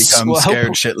 Employers become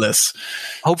scared shitless.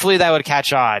 Hopefully that would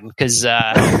catch on because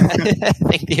I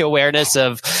think the awareness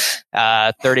of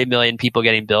 30 million people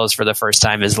getting bills for the first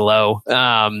time is low.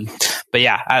 But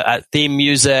yeah, theme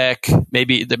music.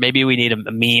 Maybe we need a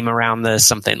meme around this,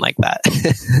 something like that.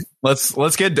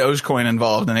 Let's get Dogecoin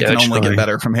involved, and it can only get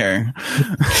better from here.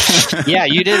 Yeah,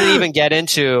 you didn't even get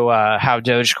into how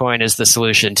Dogecoin is the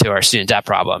solution to our student debt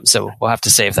problem, so we'll have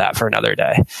to save that for another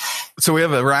day. So we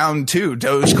have a round 2.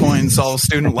 Dogecoin solves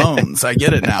student loans. I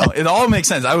get it now. It all makes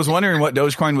sense. I was wondering what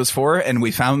Dogecoin was for, and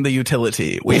we found the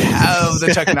utility. We have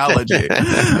the technology.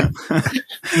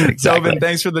 Exactly. Tobin,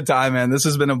 thanks for the time, man. This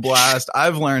has been a blast.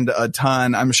 I've learned a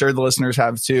ton. I'm sure the listeners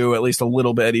have too, at least a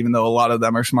little bit, even though a lot of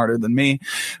them are smarter than me.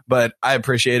 But I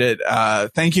appreciate it.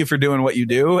 Thank you for doing what you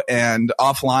do. And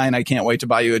offline, I can't wait to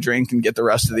buy you a drink and get the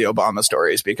rest of the Obama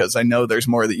stories because I know there's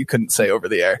more that you couldn't say over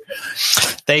the air.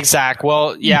 Thanks, Zach.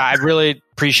 Well, yeah, I really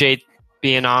appreciate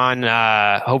being on.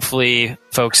 Hopefully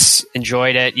folks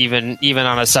enjoyed it, even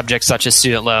on a subject such as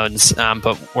student loans.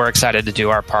 But we're excited to do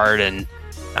our part, and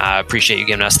appreciate you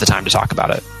giving us the time to talk about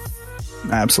it.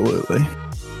 Absolutely.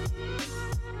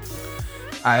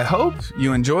 I hope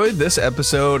you enjoyed this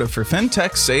episode of For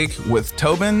FinTech's Sake with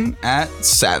Tobin at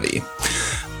Savvy.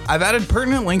 I've added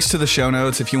pertinent links to the show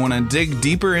notes if you want to dig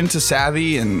deeper into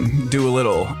Savvy and do a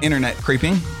little internet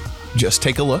creeping. Just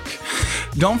take a look.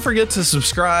 Don't forget to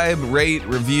subscribe, rate,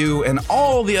 review, and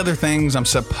all the other things I'm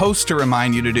supposed to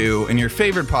remind you to do in your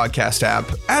favorite podcast app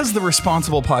as the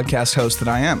responsible podcast host that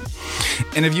I am.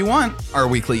 And if you want our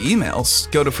weekly emails,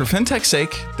 go to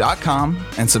forfintechsake.com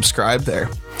and subscribe there.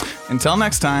 Until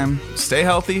next time, stay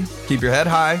healthy, keep your head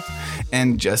high,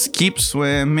 and just keep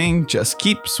swimming, just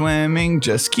keep swimming,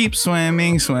 just keep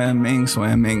swimming, swimming,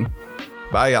 swimming.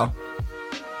 Bye, y'all.